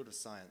the field of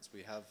science,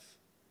 we have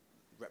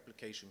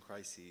replication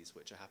crises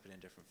which are happening in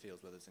different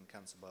fields, whether it's in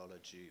cancer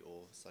biology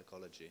or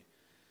psychology.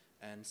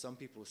 And some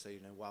people say,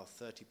 wow,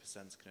 30%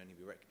 can only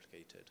be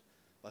replicated.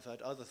 But I've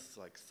heard other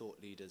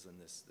thought leaders in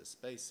this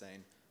space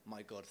saying,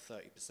 my God,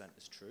 30%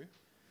 is true.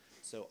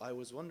 So I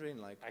was wondering,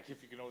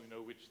 if you can only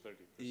know which 30%.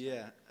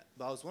 Yeah,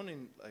 but I was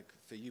wondering,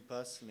 for you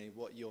personally,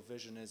 what your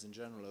vision is in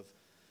general of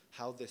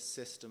how this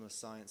system of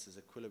science is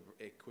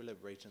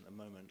equilibrating at the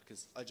moment.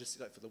 Because I just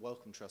see, for the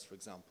Wellcome Trust, for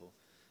example,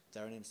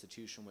 they're an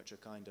institution which are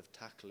kind of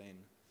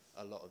tackling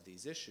a lot of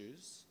these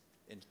issues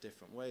in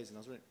different ways. And I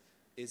was wondering,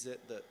 is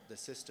it that the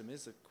system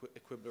is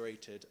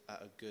equilibrated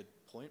at a good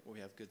point where we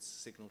have good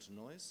signal to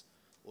noise?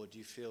 Or do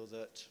you feel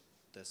that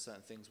there's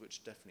certain things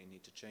which definitely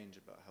need to change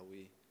about how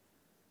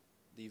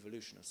the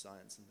evolution of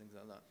science and things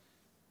like that?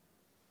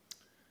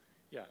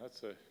 Yeah,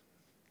 that's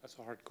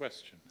a hard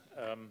question.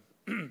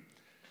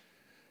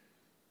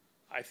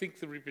 I think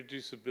the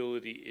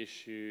reproducibility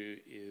issue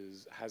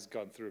has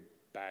gone through a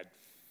bad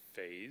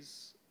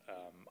phase.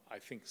 I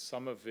think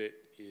some of it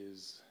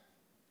is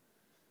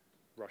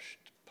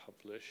rushed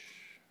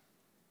publish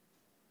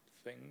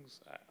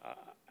things,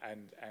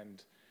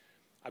 and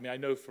I mean, I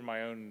know from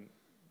my own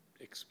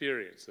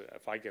experience that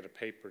if I get a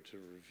paper to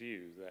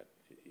review that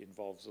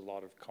involves a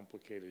lot of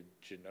complicated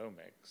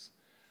genomics,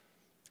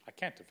 I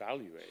can't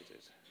evaluate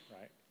it,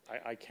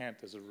 right? I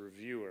can't, as a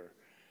reviewer,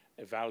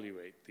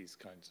 evaluate these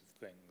kinds of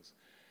things.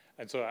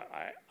 And so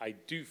I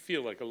do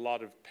feel like a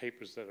lot of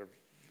papers that are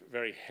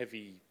very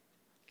heavy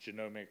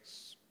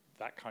genomics,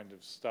 that kind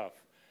of stuff,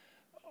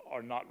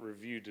 are not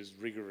reviewed as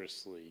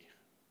rigorously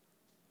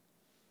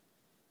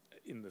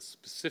in the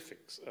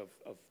specifics of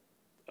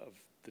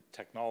the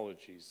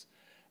technologies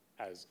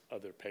as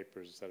other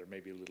papers that are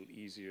maybe a little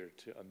easier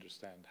to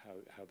understand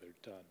how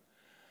they're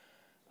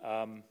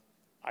done.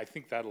 I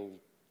think that'll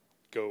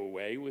go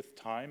away with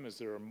time as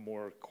there are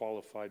more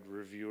qualified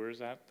reviewers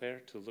out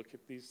there to look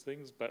at these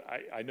things. But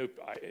I know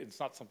it's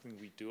not something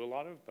we do a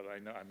lot of, but I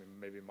mean,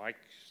 maybe Mike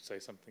should say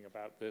something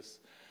about this.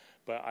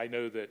 But I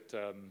know that,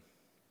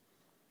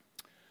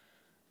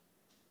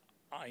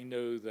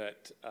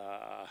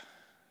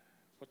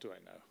 what do I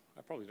know?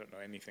 I probably don't know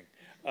anything.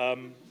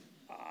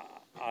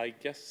 I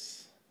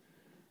guess,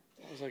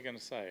 what was I going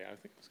to say? I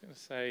think I was going to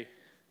say,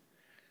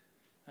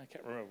 I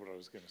can't remember what I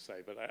was going to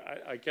say, but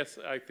I guess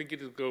I think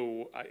it'll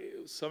go,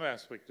 some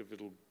aspect of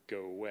it'll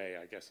go away,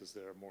 I guess, as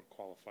there are more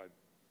qualified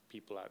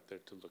people out there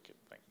to look at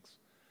things.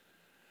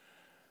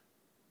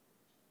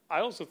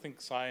 I also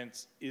think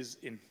science is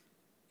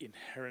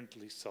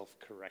inherently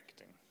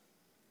self-correcting,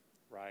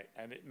 right?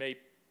 And it may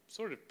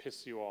sort of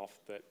piss you off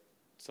that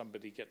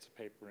somebody gets a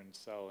paper in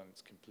Cell and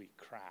it's complete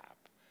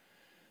crap.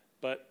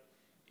 But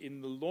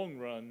in the long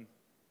run,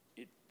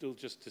 it'll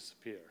just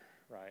disappear,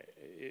 right?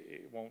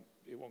 It won't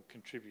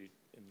contribute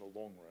in the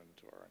long run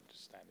to our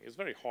understanding. It's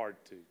very hard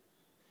to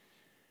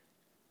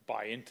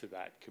buy into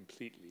that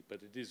completely,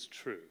 but it is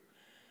true.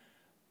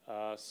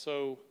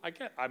 So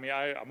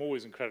I'm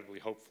always incredibly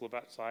hopeful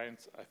about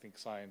science. I think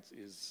science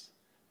is,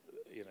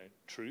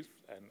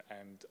 truth,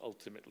 and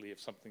ultimately, if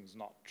something's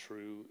not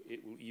true,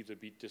 it will either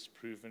be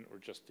disproven or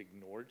just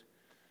ignored.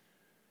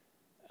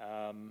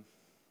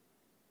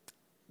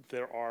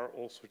 There are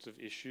all sorts of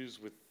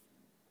issues with,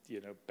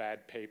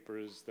 bad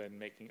papers, then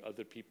making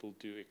other people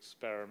do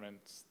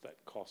experiments that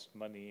cost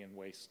money and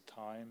waste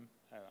time.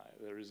 And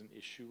there is an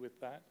issue with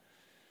that.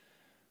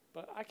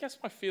 But I guess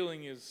my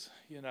feeling is,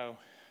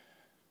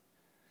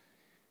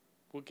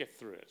 we'll get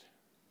through it.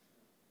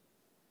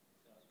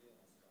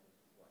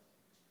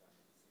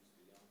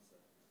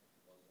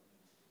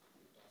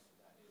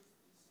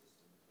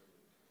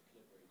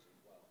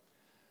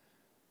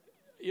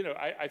 you know,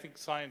 I think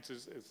science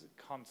is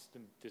a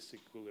constant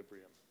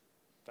disequilibrium.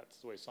 That's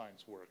the way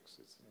science works.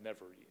 It's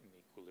never in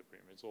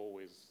equilibrium. It's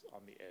always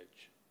on the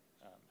edge.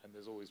 And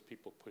there's always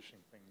people pushing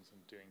things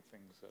and doing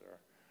things that are,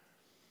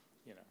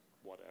 you know,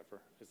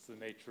 whatever. It's the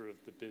nature of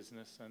the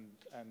business,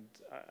 and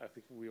I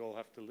think we all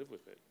have to live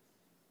with it,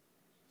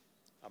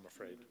 I'm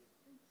afraid.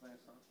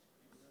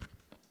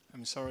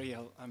 I'm sorry,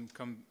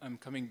 I'm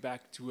coming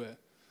back to a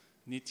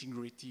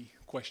nitty-gritty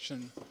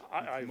question.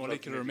 I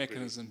molecular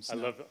mechanisms. I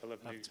love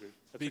nitty-gritty.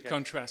 Big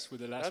contrast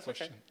with the last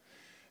question.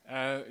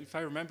 Okay. If I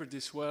remember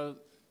this well,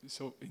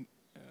 so in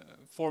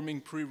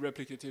forming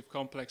pre-replicative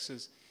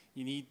complexes,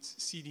 you need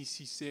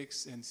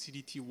CDC6 and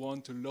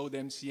CDT1 to load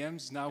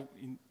MCMs. Now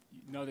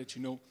that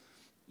you know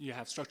you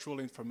have structural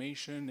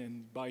information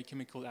and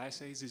biochemical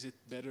assays, is it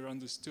better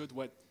understood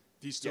what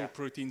these two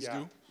proteins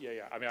do?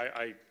 Yeah. I mean,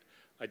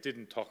 I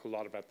didn't talk a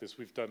lot about this.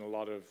 We've done a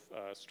lot of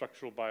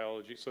structural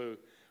biology. So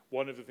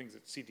one of the things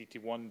that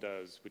CDT1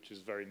 does, which is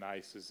very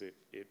nice, is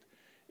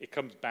it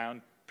comes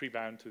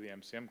pre-bound to the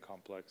MCM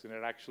complex, and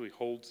it actually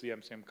holds the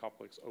MCM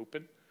complex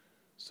open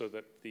so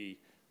that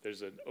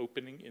there's an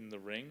opening in the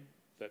ring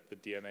that the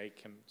DNA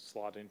can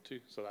slot into.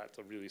 So that's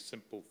a really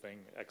simple thing,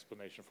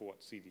 explanation for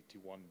what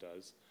CDT1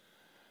 does.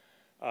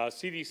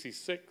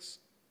 CDC6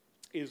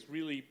 is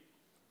really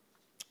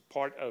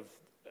part of,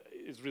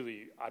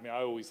 I mean,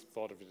 I always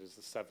thought of it as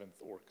the 7th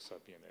ORC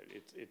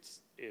subunit.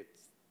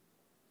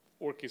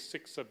 ORC is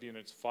 6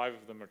 subunits, 5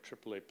 of them are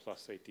AAA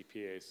plus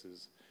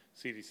ATPases.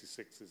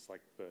 CDC6 is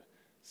like the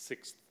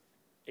 6th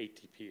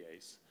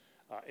ATPase.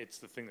 It's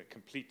the thing that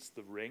completes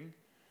the ring.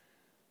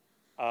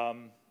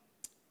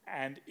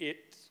 And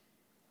it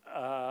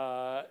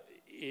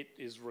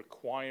is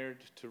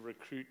required to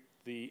recruit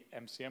the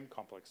MCM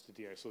complex to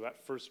DNA. So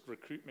that first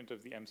recruitment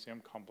of the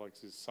MCM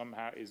complex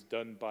is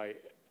done by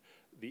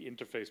the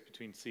interface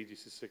between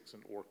CDC6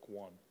 and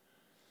ORC1.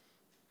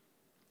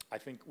 I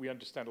think we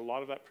understand a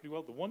lot of that pretty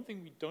well. The one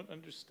thing we don't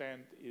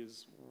understand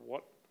is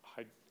what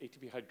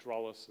ATP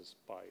hydrolysis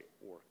by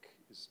ORC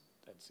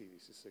and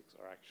CDC6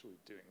 are actually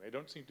doing. They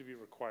don't seem to be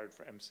required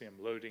for MCM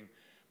loading,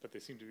 but they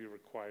seem to be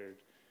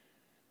required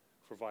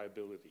for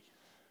viability.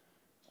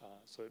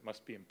 So it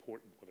must be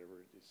important, whatever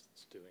it is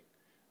it's doing.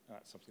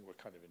 That's something we're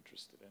kind of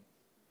interested in.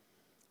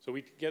 So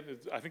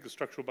I think the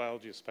structural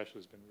biology especially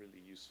has been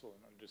really useful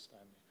in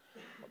understanding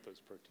what those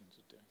proteins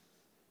are doing.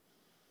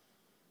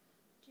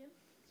 Jim?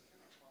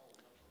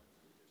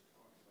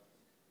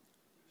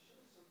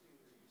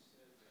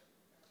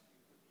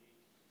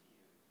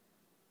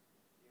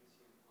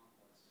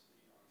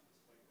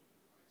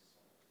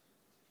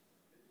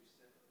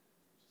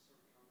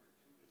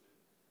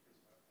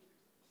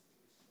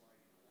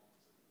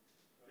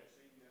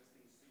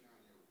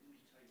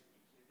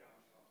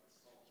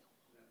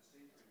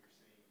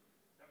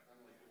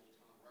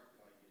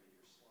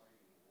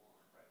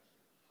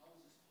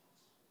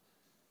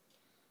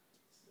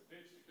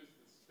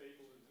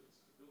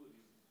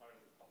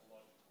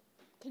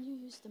 Can you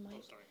use the mic?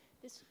 Oh, sorry.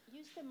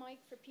 Use the mic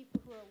for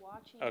people who are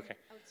watching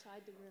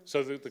outside the room.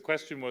 So the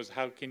question was,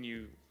 how can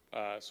you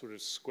sort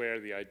of square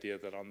the idea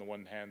that on the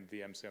one hand, the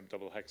MCM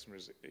double hexamer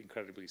is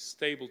incredibly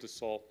stable to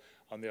salt,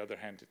 on the other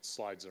hand, it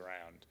slides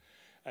around.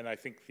 And I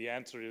think the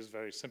answer is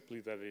very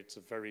simply that it's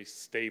a very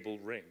stable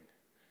ring.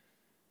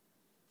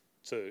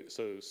 So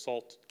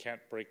salt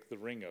can't break the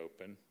ring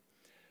open,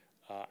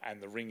 and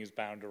the ring is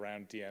bound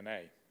around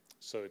DNA.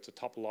 So it's a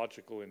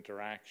topological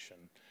interaction.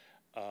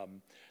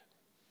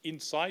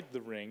 Inside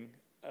the ring,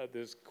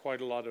 there's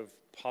quite a lot of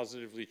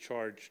positively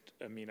charged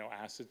amino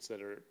acids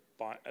that are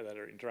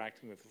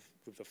interacting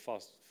with the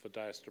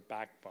phosphodiester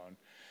backbone.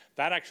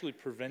 That actually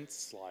prevents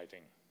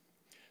sliding.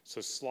 So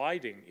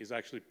sliding is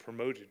actually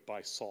promoted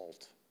by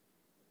salt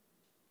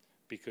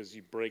because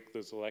you break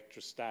those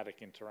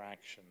electrostatic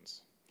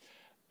interactions.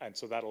 And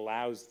so that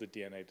allows the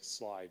DNA to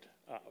slide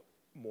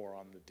more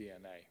on the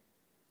DNA,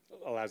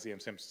 allows the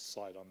MCMs to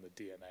slide on the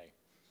DNA.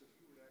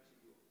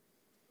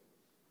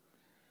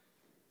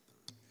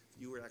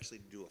 You were actually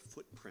to do a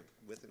footprint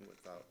with and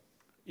without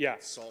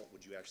salt,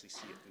 would you actually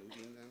see it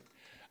moving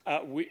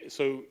then?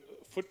 So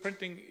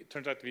footprinting, it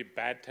turns out to be a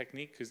bad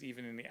technique because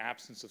even in the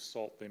absence of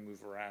salt, they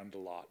move around a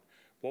lot.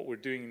 What we're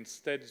doing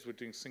instead is we're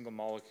doing single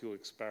molecule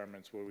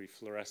experiments where we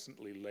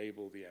fluorescently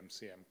label the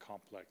MCM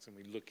complex and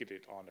we look at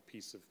it on a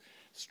piece of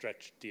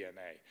stretched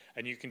DNA.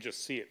 And you can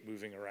just see it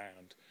moving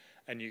around.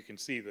 And you can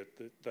see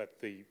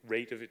that the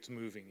rate of its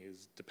moving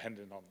is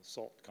dependent on the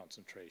salt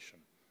concentration.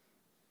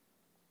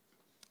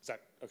 Is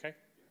that okay?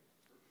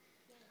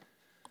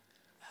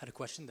 I had a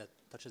question that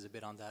touches a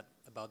bit on that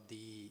about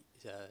the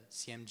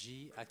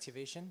CMG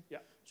activation. Yeah.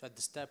 So at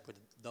the step where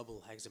the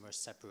double hexamer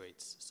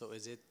separates, so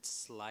is it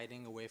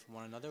sliding away from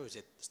one another, or is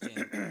it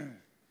staying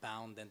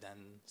bound and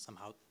then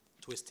somehow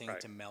twisting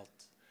to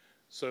melt?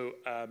 So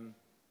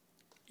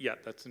yeah,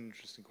 that's an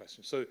interesting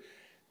question. So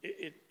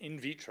in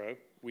vitro,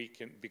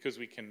 because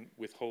we can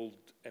withhold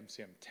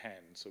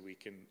MCM10, so we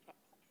can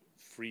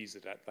freeze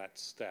it at that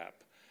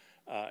step.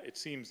 It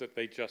seems that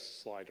they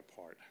just slide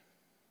apart,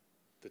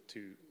 the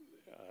two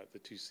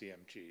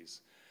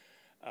CMGs.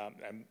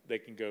 And they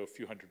can go a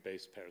few hundred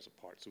base pairs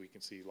apart, so we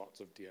can see lots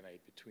of DNA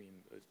between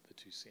the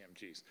two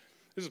CMGs.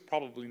 This is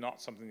probably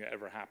not something that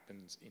ever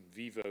happens in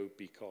vivo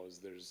because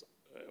there's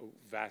a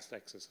vast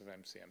excess of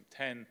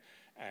MCM10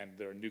 and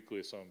there are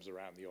nucleosomes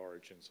around the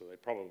origin, so they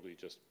probably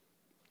just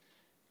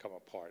come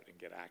apart and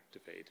get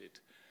activated.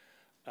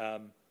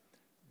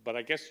 But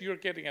I guess you're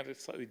getting at a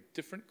slightly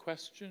different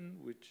question,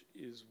 which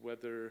is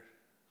whether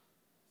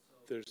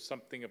there's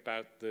something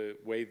about the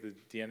way the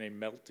DNA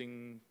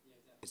melting.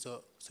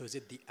 So is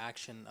it the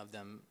action of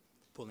them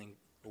pulling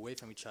away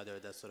from each other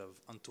that sort of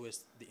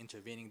untwists the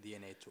intervening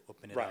DNA to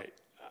open it up? Right.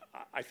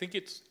 I think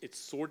it's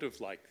sort of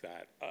like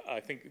that. I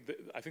think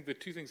the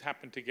two things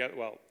happen together.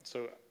 Well,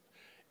 so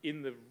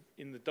in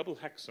the double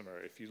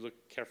hexamer, if you look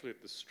carefully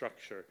at the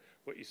structure,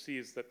 what you see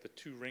is that the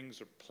two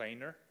rings are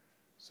planar,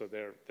 so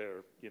they're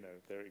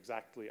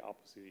exactly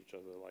opposite each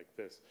other like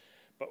this.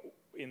 But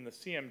in the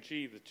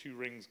CMG, the two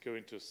rings go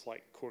into a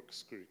slight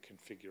corkscrew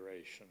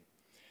configuration.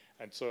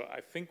 And so I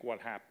think what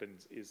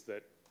happens is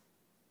that,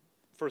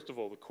 first of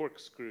all, the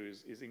corkscrew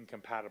is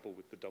incompatible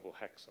with the double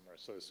hexamer.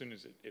 So as soon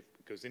as it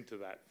goes into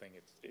that thing,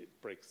 it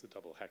breaks the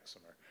double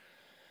hexamer.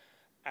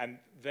 And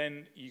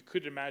then you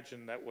could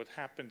imagine that what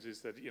happens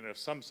is that, if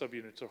some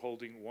subunits are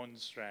holding one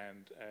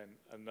strand and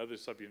another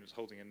subunit is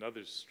holding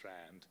another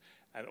strand,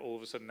 and all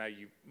of a sudden now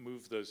you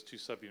move those two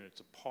subunits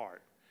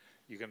apart,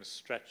 you're going to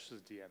stretch the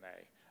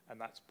DNA. And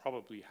that's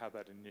probably how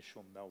that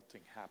initial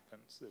melting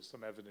happens. There's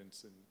some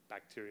evidence in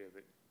bacteria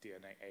that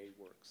DNA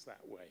works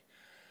that way.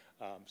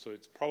 So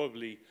it's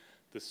probably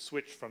the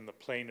switch from the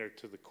planar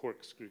to the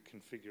corkscrew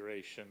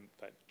configuration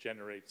that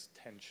generates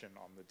tension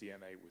on the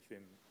DNA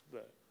within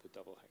the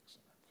double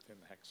hexamer, within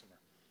the hexamer.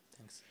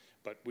 Thanks.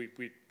 But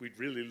we'd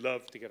really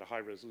love to get a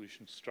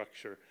high-resolution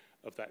structure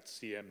of that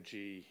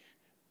CMG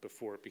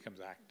before it becomes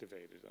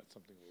activated. That's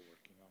something we're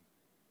working on.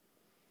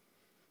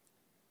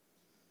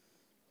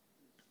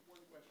 One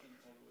question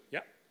only.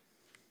 Yeah.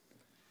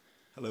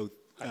 Hello.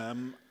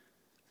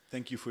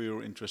 Thank you for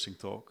your interesting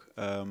talk.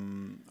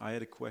 I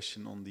had a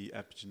question on the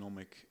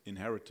epigenomic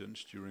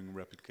inheritance during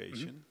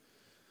replication.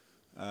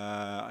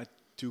 I had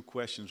two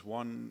questions.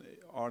 One,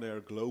 are there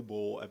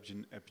global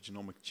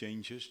epigenomic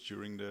changes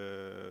during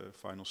the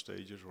final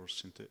stages or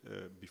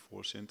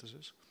before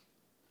synthesis?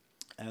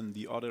 And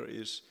the other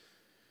is,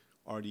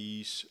 are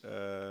these,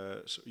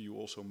 so you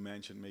also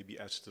mentioned maybe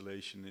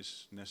acetylation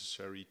is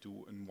necessary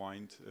to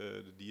unwind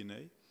the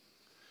DNA?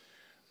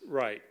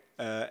 Right.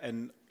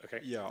 And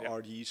okay. Yeah,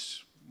 are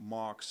these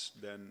marks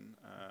then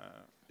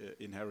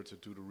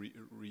inherited to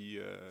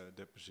the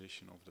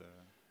deposition of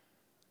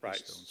the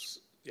histones?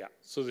 Yeah,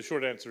 so the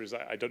short answer is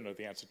I don't know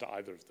the answer to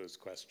either of those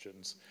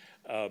questions,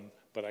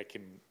 but I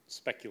can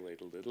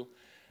speculate a little.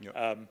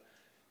 Yeah.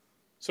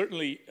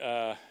 Certainly,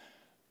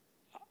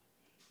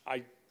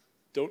 I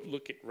don't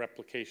look at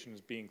replication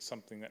as being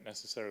something that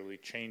necessarily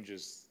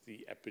changes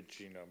the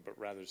epigenome, but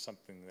rather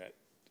something that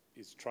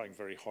is trying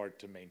very hard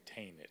to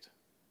maintain it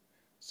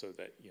so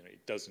that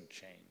it doesn't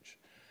change.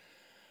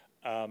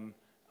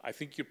 I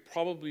think you're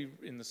probably,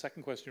 in the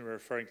second question, you're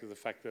referring to the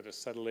fact that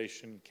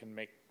acetylation can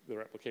make the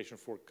replication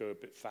fork go a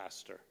bit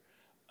faster.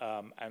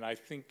 And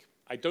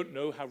I don't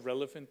know how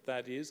relevant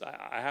that is.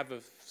 I have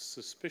a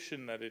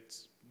suspicion that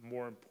it's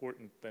more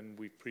important than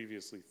we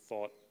previously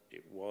thought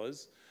it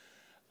was.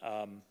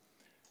 And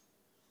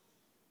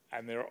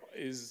there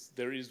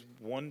is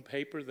one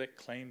paper that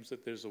claims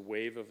that there's a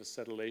wave of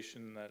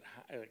acetylation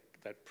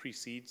that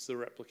precedes the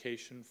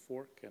replication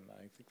fork, and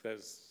I think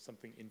there's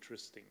something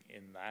interesting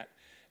in that.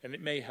 And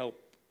it may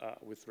help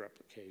with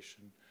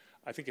replication.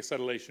 I think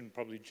acetylation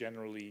probably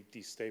generally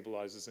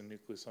destabilizes a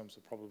nucleosome,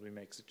 so probably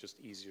makes it just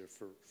easier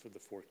for the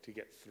fork to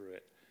get through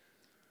it.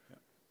 Yeah.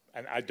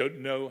 And I don't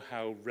know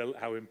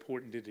how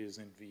important it is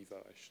in vivo,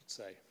 I should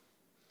say.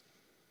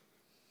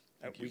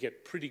 We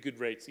get pretty good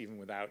rates even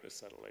without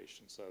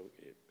acetylation, so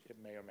it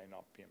may or may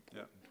not be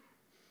important. Yeah.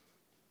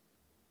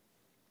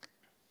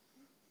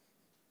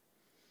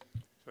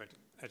 So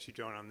actually,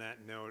 John, on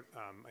that note,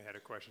 I had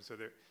a question. So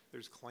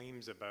there's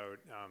claims about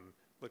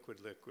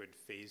liquid-liquid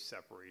phase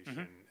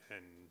separation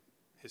and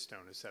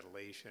histone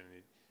acetylation.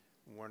 I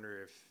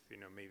wonder if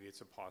maybe it's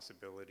a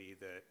possibility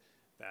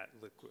that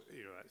liquid,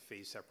 that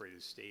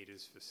phase-separated state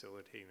is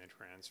facilitating the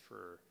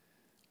transfer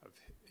of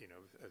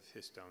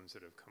histones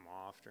that have come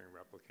off during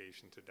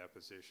replication to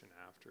deposition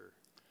after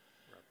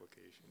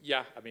replication.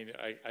 Yeah, I mean,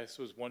 I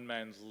suppose one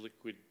man's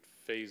liquid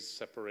phase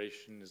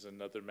separation is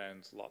another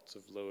man's lots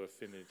of low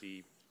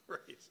affinity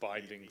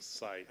binding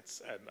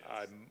sites, and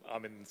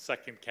I'm in the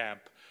second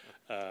camp,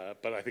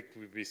 but I think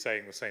we'd be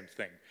saying the same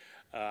thing.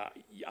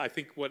 I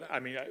think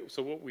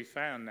so what we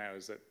found now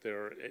is that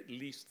there are at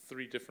least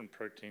 3 different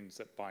proteins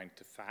that bind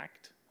to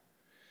FACT,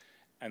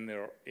 and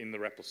they're in the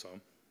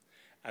replosome.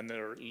 And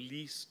there are at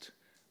least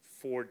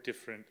 4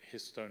 different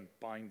histone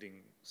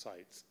binding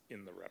sites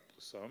in the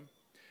replosome.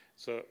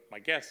 So my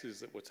guess is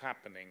that what's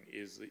happening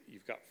is that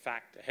you've got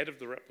FACT ahead of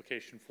the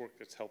replication fork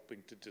that's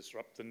helping to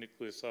disrupt the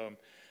nucleosome.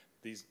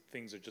 These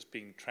things are just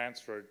being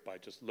transferred by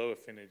just low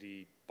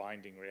affinity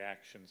binding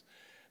reactions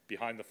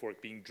behind the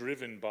fork, being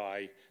driven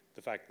by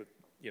the fact that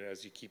you know,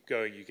 as you keep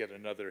going, you get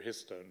another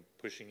histone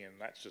pushing in.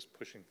 That's just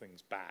pushing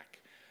things back.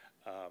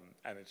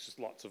 And it's just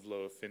lots of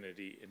low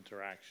affinity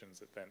interactions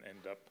that then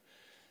end up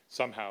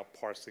somehow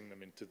parsing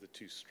them into the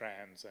two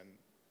strands, and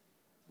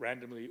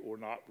randomly or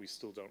not, we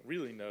still don't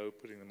really know,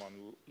 putting them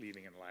on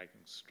leading and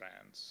lagging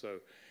strands. So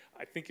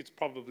I think it's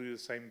probably the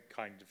same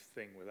kind of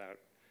thing without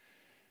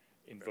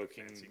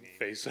invoking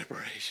phase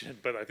separation,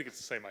 but I think it's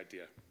the same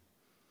idea.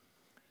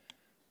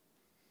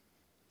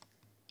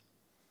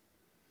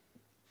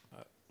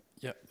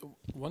 Yeah,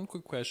 one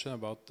quick question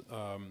about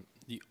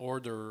the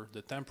order,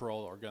 the temporal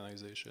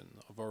organization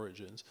of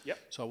origins. Yep.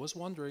 So I was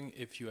wondering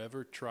if you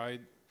ever tried,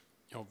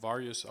 you know,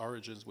 various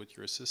origins with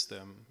your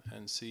system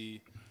and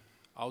see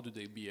how do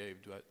they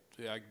behave, do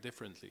they act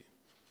differently?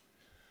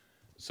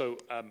 So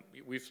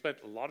we've spent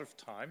a lot of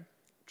time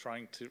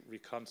trying to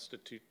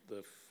reconstitute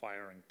the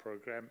firing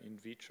program in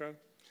vitro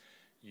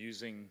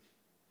using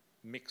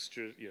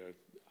mixtures. You know,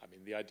 I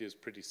mean, the idea is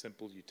pretty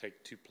simple. You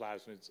take two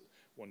plasmids,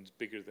 one's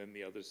bigger than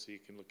the other, so you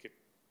can look at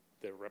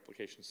their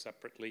replication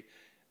separately,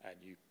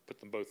 and you put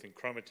them both in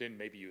chromatin.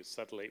 Maybe you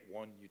acetylate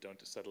one, you don't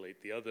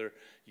acetylate the other.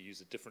 You use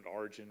a different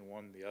origin,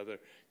 one, the other.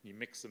 You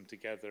mix them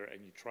together,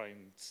 and you try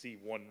and see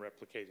one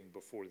replicating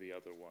before the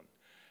other one.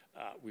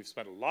 We've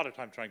spent a lot of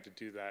time trying to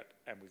do that,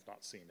 and we've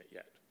not seen it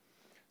yet.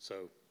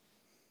 So,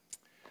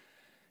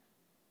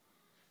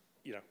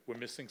 you know, we're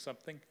missing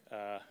something.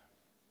 I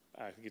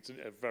think it's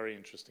a very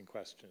interesting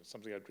question. It's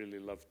something I'd really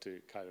love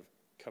to kind of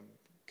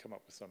come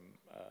up with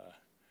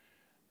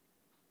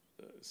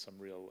some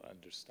real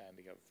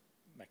understanding of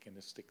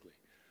mechanistically.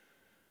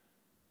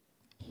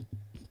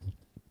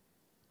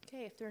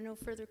 Okay, if there are no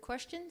further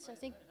questions, I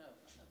think.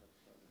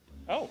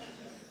 Oh.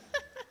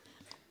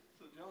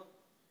 So, John,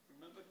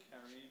 remember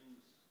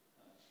Karim's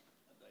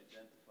had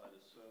identified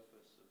a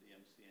surface of the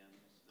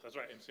MCMs. That's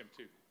right,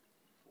 MCM2.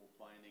 For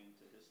binding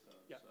to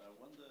histones. Yeah. So I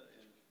wonder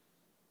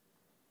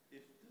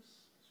if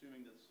this,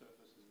 assuming that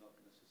surface is not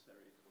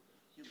necessary for the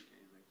helicase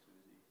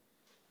activity,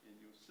 in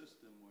your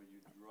system where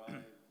you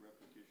drive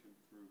replication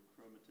through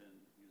chromatin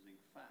using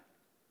FACT.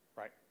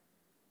 Right.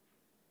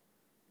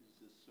 Is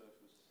this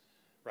surface?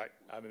 Right.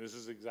 I mean, this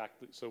is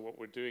exactly, so what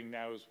we're doing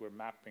now is we're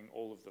mapping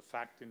all of the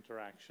FACT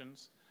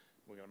interactions.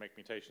 We're going to make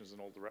mutations in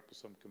all the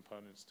riposome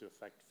components to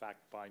affect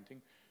FACT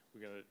binding.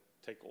 We're going to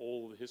take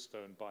all the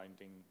histone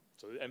binding.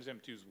 So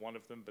MCM2 is one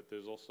of them, but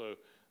there's also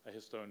a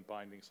histone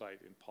binding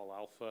site in Pol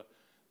alpha.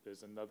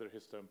 There's another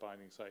histone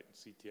binding site in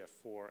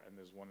CTF4, and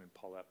there's one in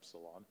Pol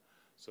epsilon.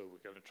 So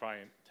we're going to try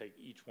and take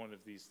each one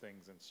of these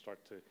things and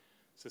start to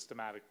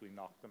systematically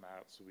knock them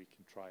out so we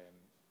can try and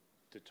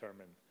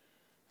determine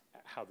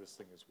how this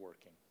thing is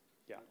working.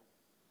 Yeah.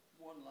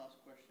 One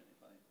last question, if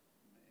I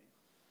may.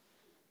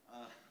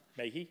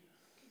 May he?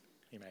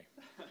 He may.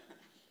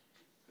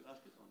 Could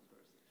ask it on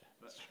Thursday.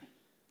 But,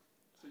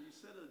 so you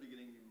said at the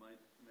beginning you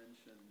might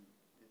mention,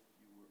 if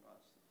you were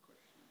asked the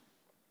question,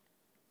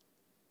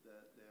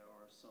 that there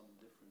are some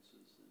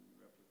differences in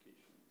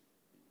replication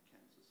in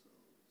cancer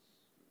cells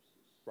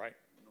versus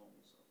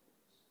normal cells.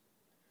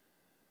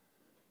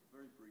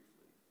 Very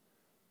briefly.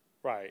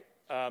 Right.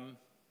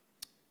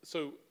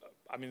 So,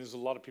 I mean, there's a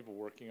lot of people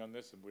working on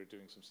this, and we're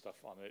doing some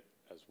stuff on it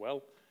as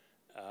well.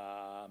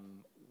 I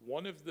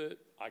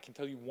can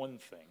tell you one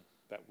thing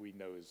that we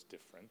know is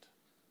different,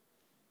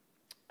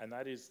 and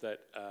that is that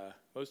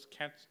most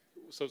cancer,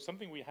 so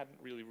something we hadn't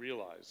really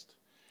realized.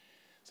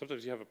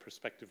 Sometimes you have a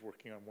perspective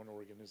working on one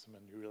organism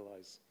and you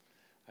realize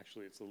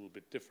actually it's a little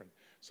bit different.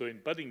 So in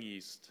budding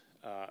yeast,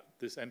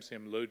 this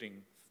MCM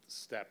loading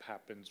step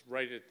happens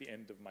right at the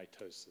end of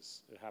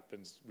mitosis. It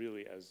happens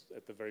really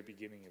at the very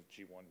beginning of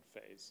G1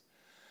 phase.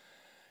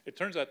 It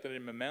turns out that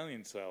in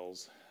mammalian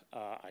cells,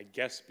 I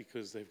guess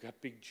because they've got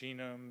big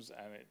genomes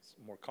and it's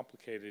more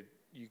complicated,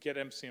 you get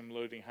MCM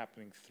loading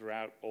happening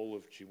throughout all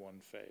of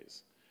G1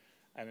 phase.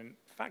 And in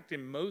fact,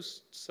 in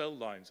most cell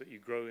lines that you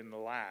grow in the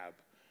lab,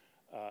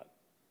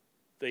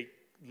 they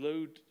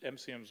load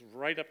MCMs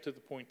right up to the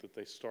point that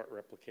they start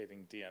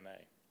replicating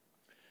DNA.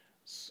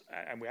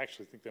 And we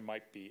actually think there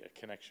might be a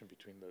connection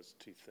between those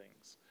two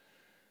things.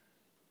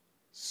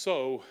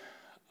 So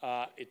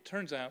it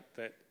turns out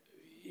that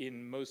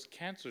in most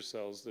cancer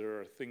cells, there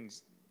are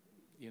things,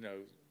 you know,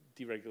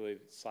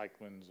 deregulated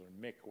cyclins or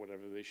MYC or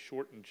whatever, they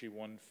shorten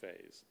G1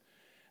 phase.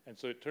 And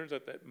so it turns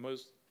out that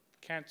most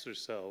cancer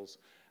cells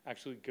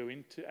actually go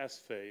into S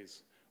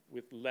phase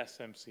with less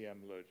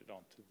MCM loaded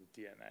onto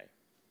the DNA.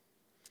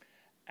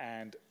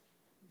 And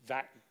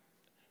that,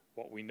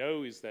 what we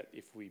know is that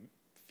if we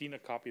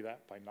phenocopy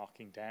that by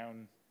knocking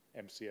down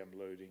MCM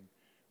loading,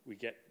 we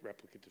get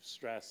replicative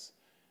stress,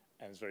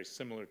 and it's very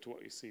similar to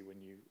what you see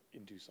when you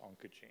induce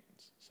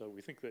oncogenes. So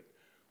we think that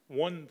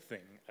one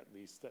thing, at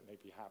least, that may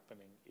be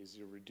happening is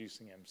you're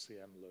reducing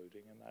MCM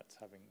loading, and that's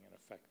having an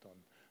effect on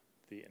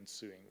the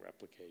ensuing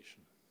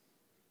replication.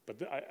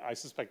 But I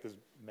suspect there's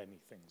many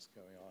things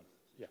going on.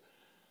 Yeah.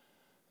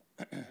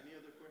 Any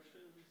other questions?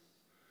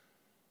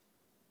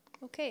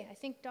 Okay, I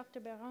think Dr.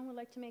 Baron would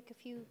like to make a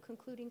few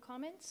concluding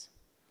comments.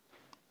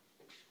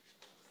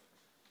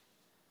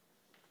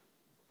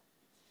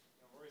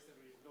 No worries that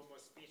we have no more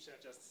speech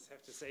I just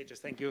have to say,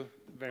 just thank you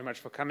very much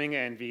for coming,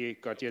 and we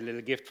got you a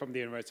little gift from the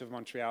University of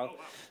Montreal. Oh,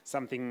 wow.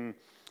 Something,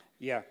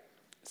 yeah,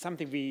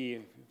 something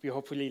we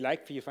hopefully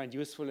like, you find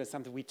useful, and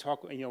something we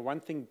talk, you know, one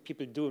thing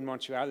people do in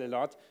Montreal a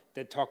lot,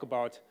 they talk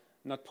about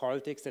not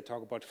politics, they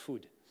talk about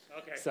food.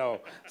 Okay.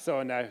 So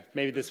now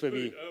maybe this will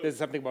be, this is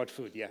something about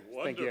food, yeah.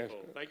 Wonderful. Thank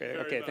you. Thank you very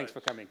much. Okay, thanks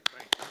for coming.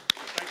 Thanks.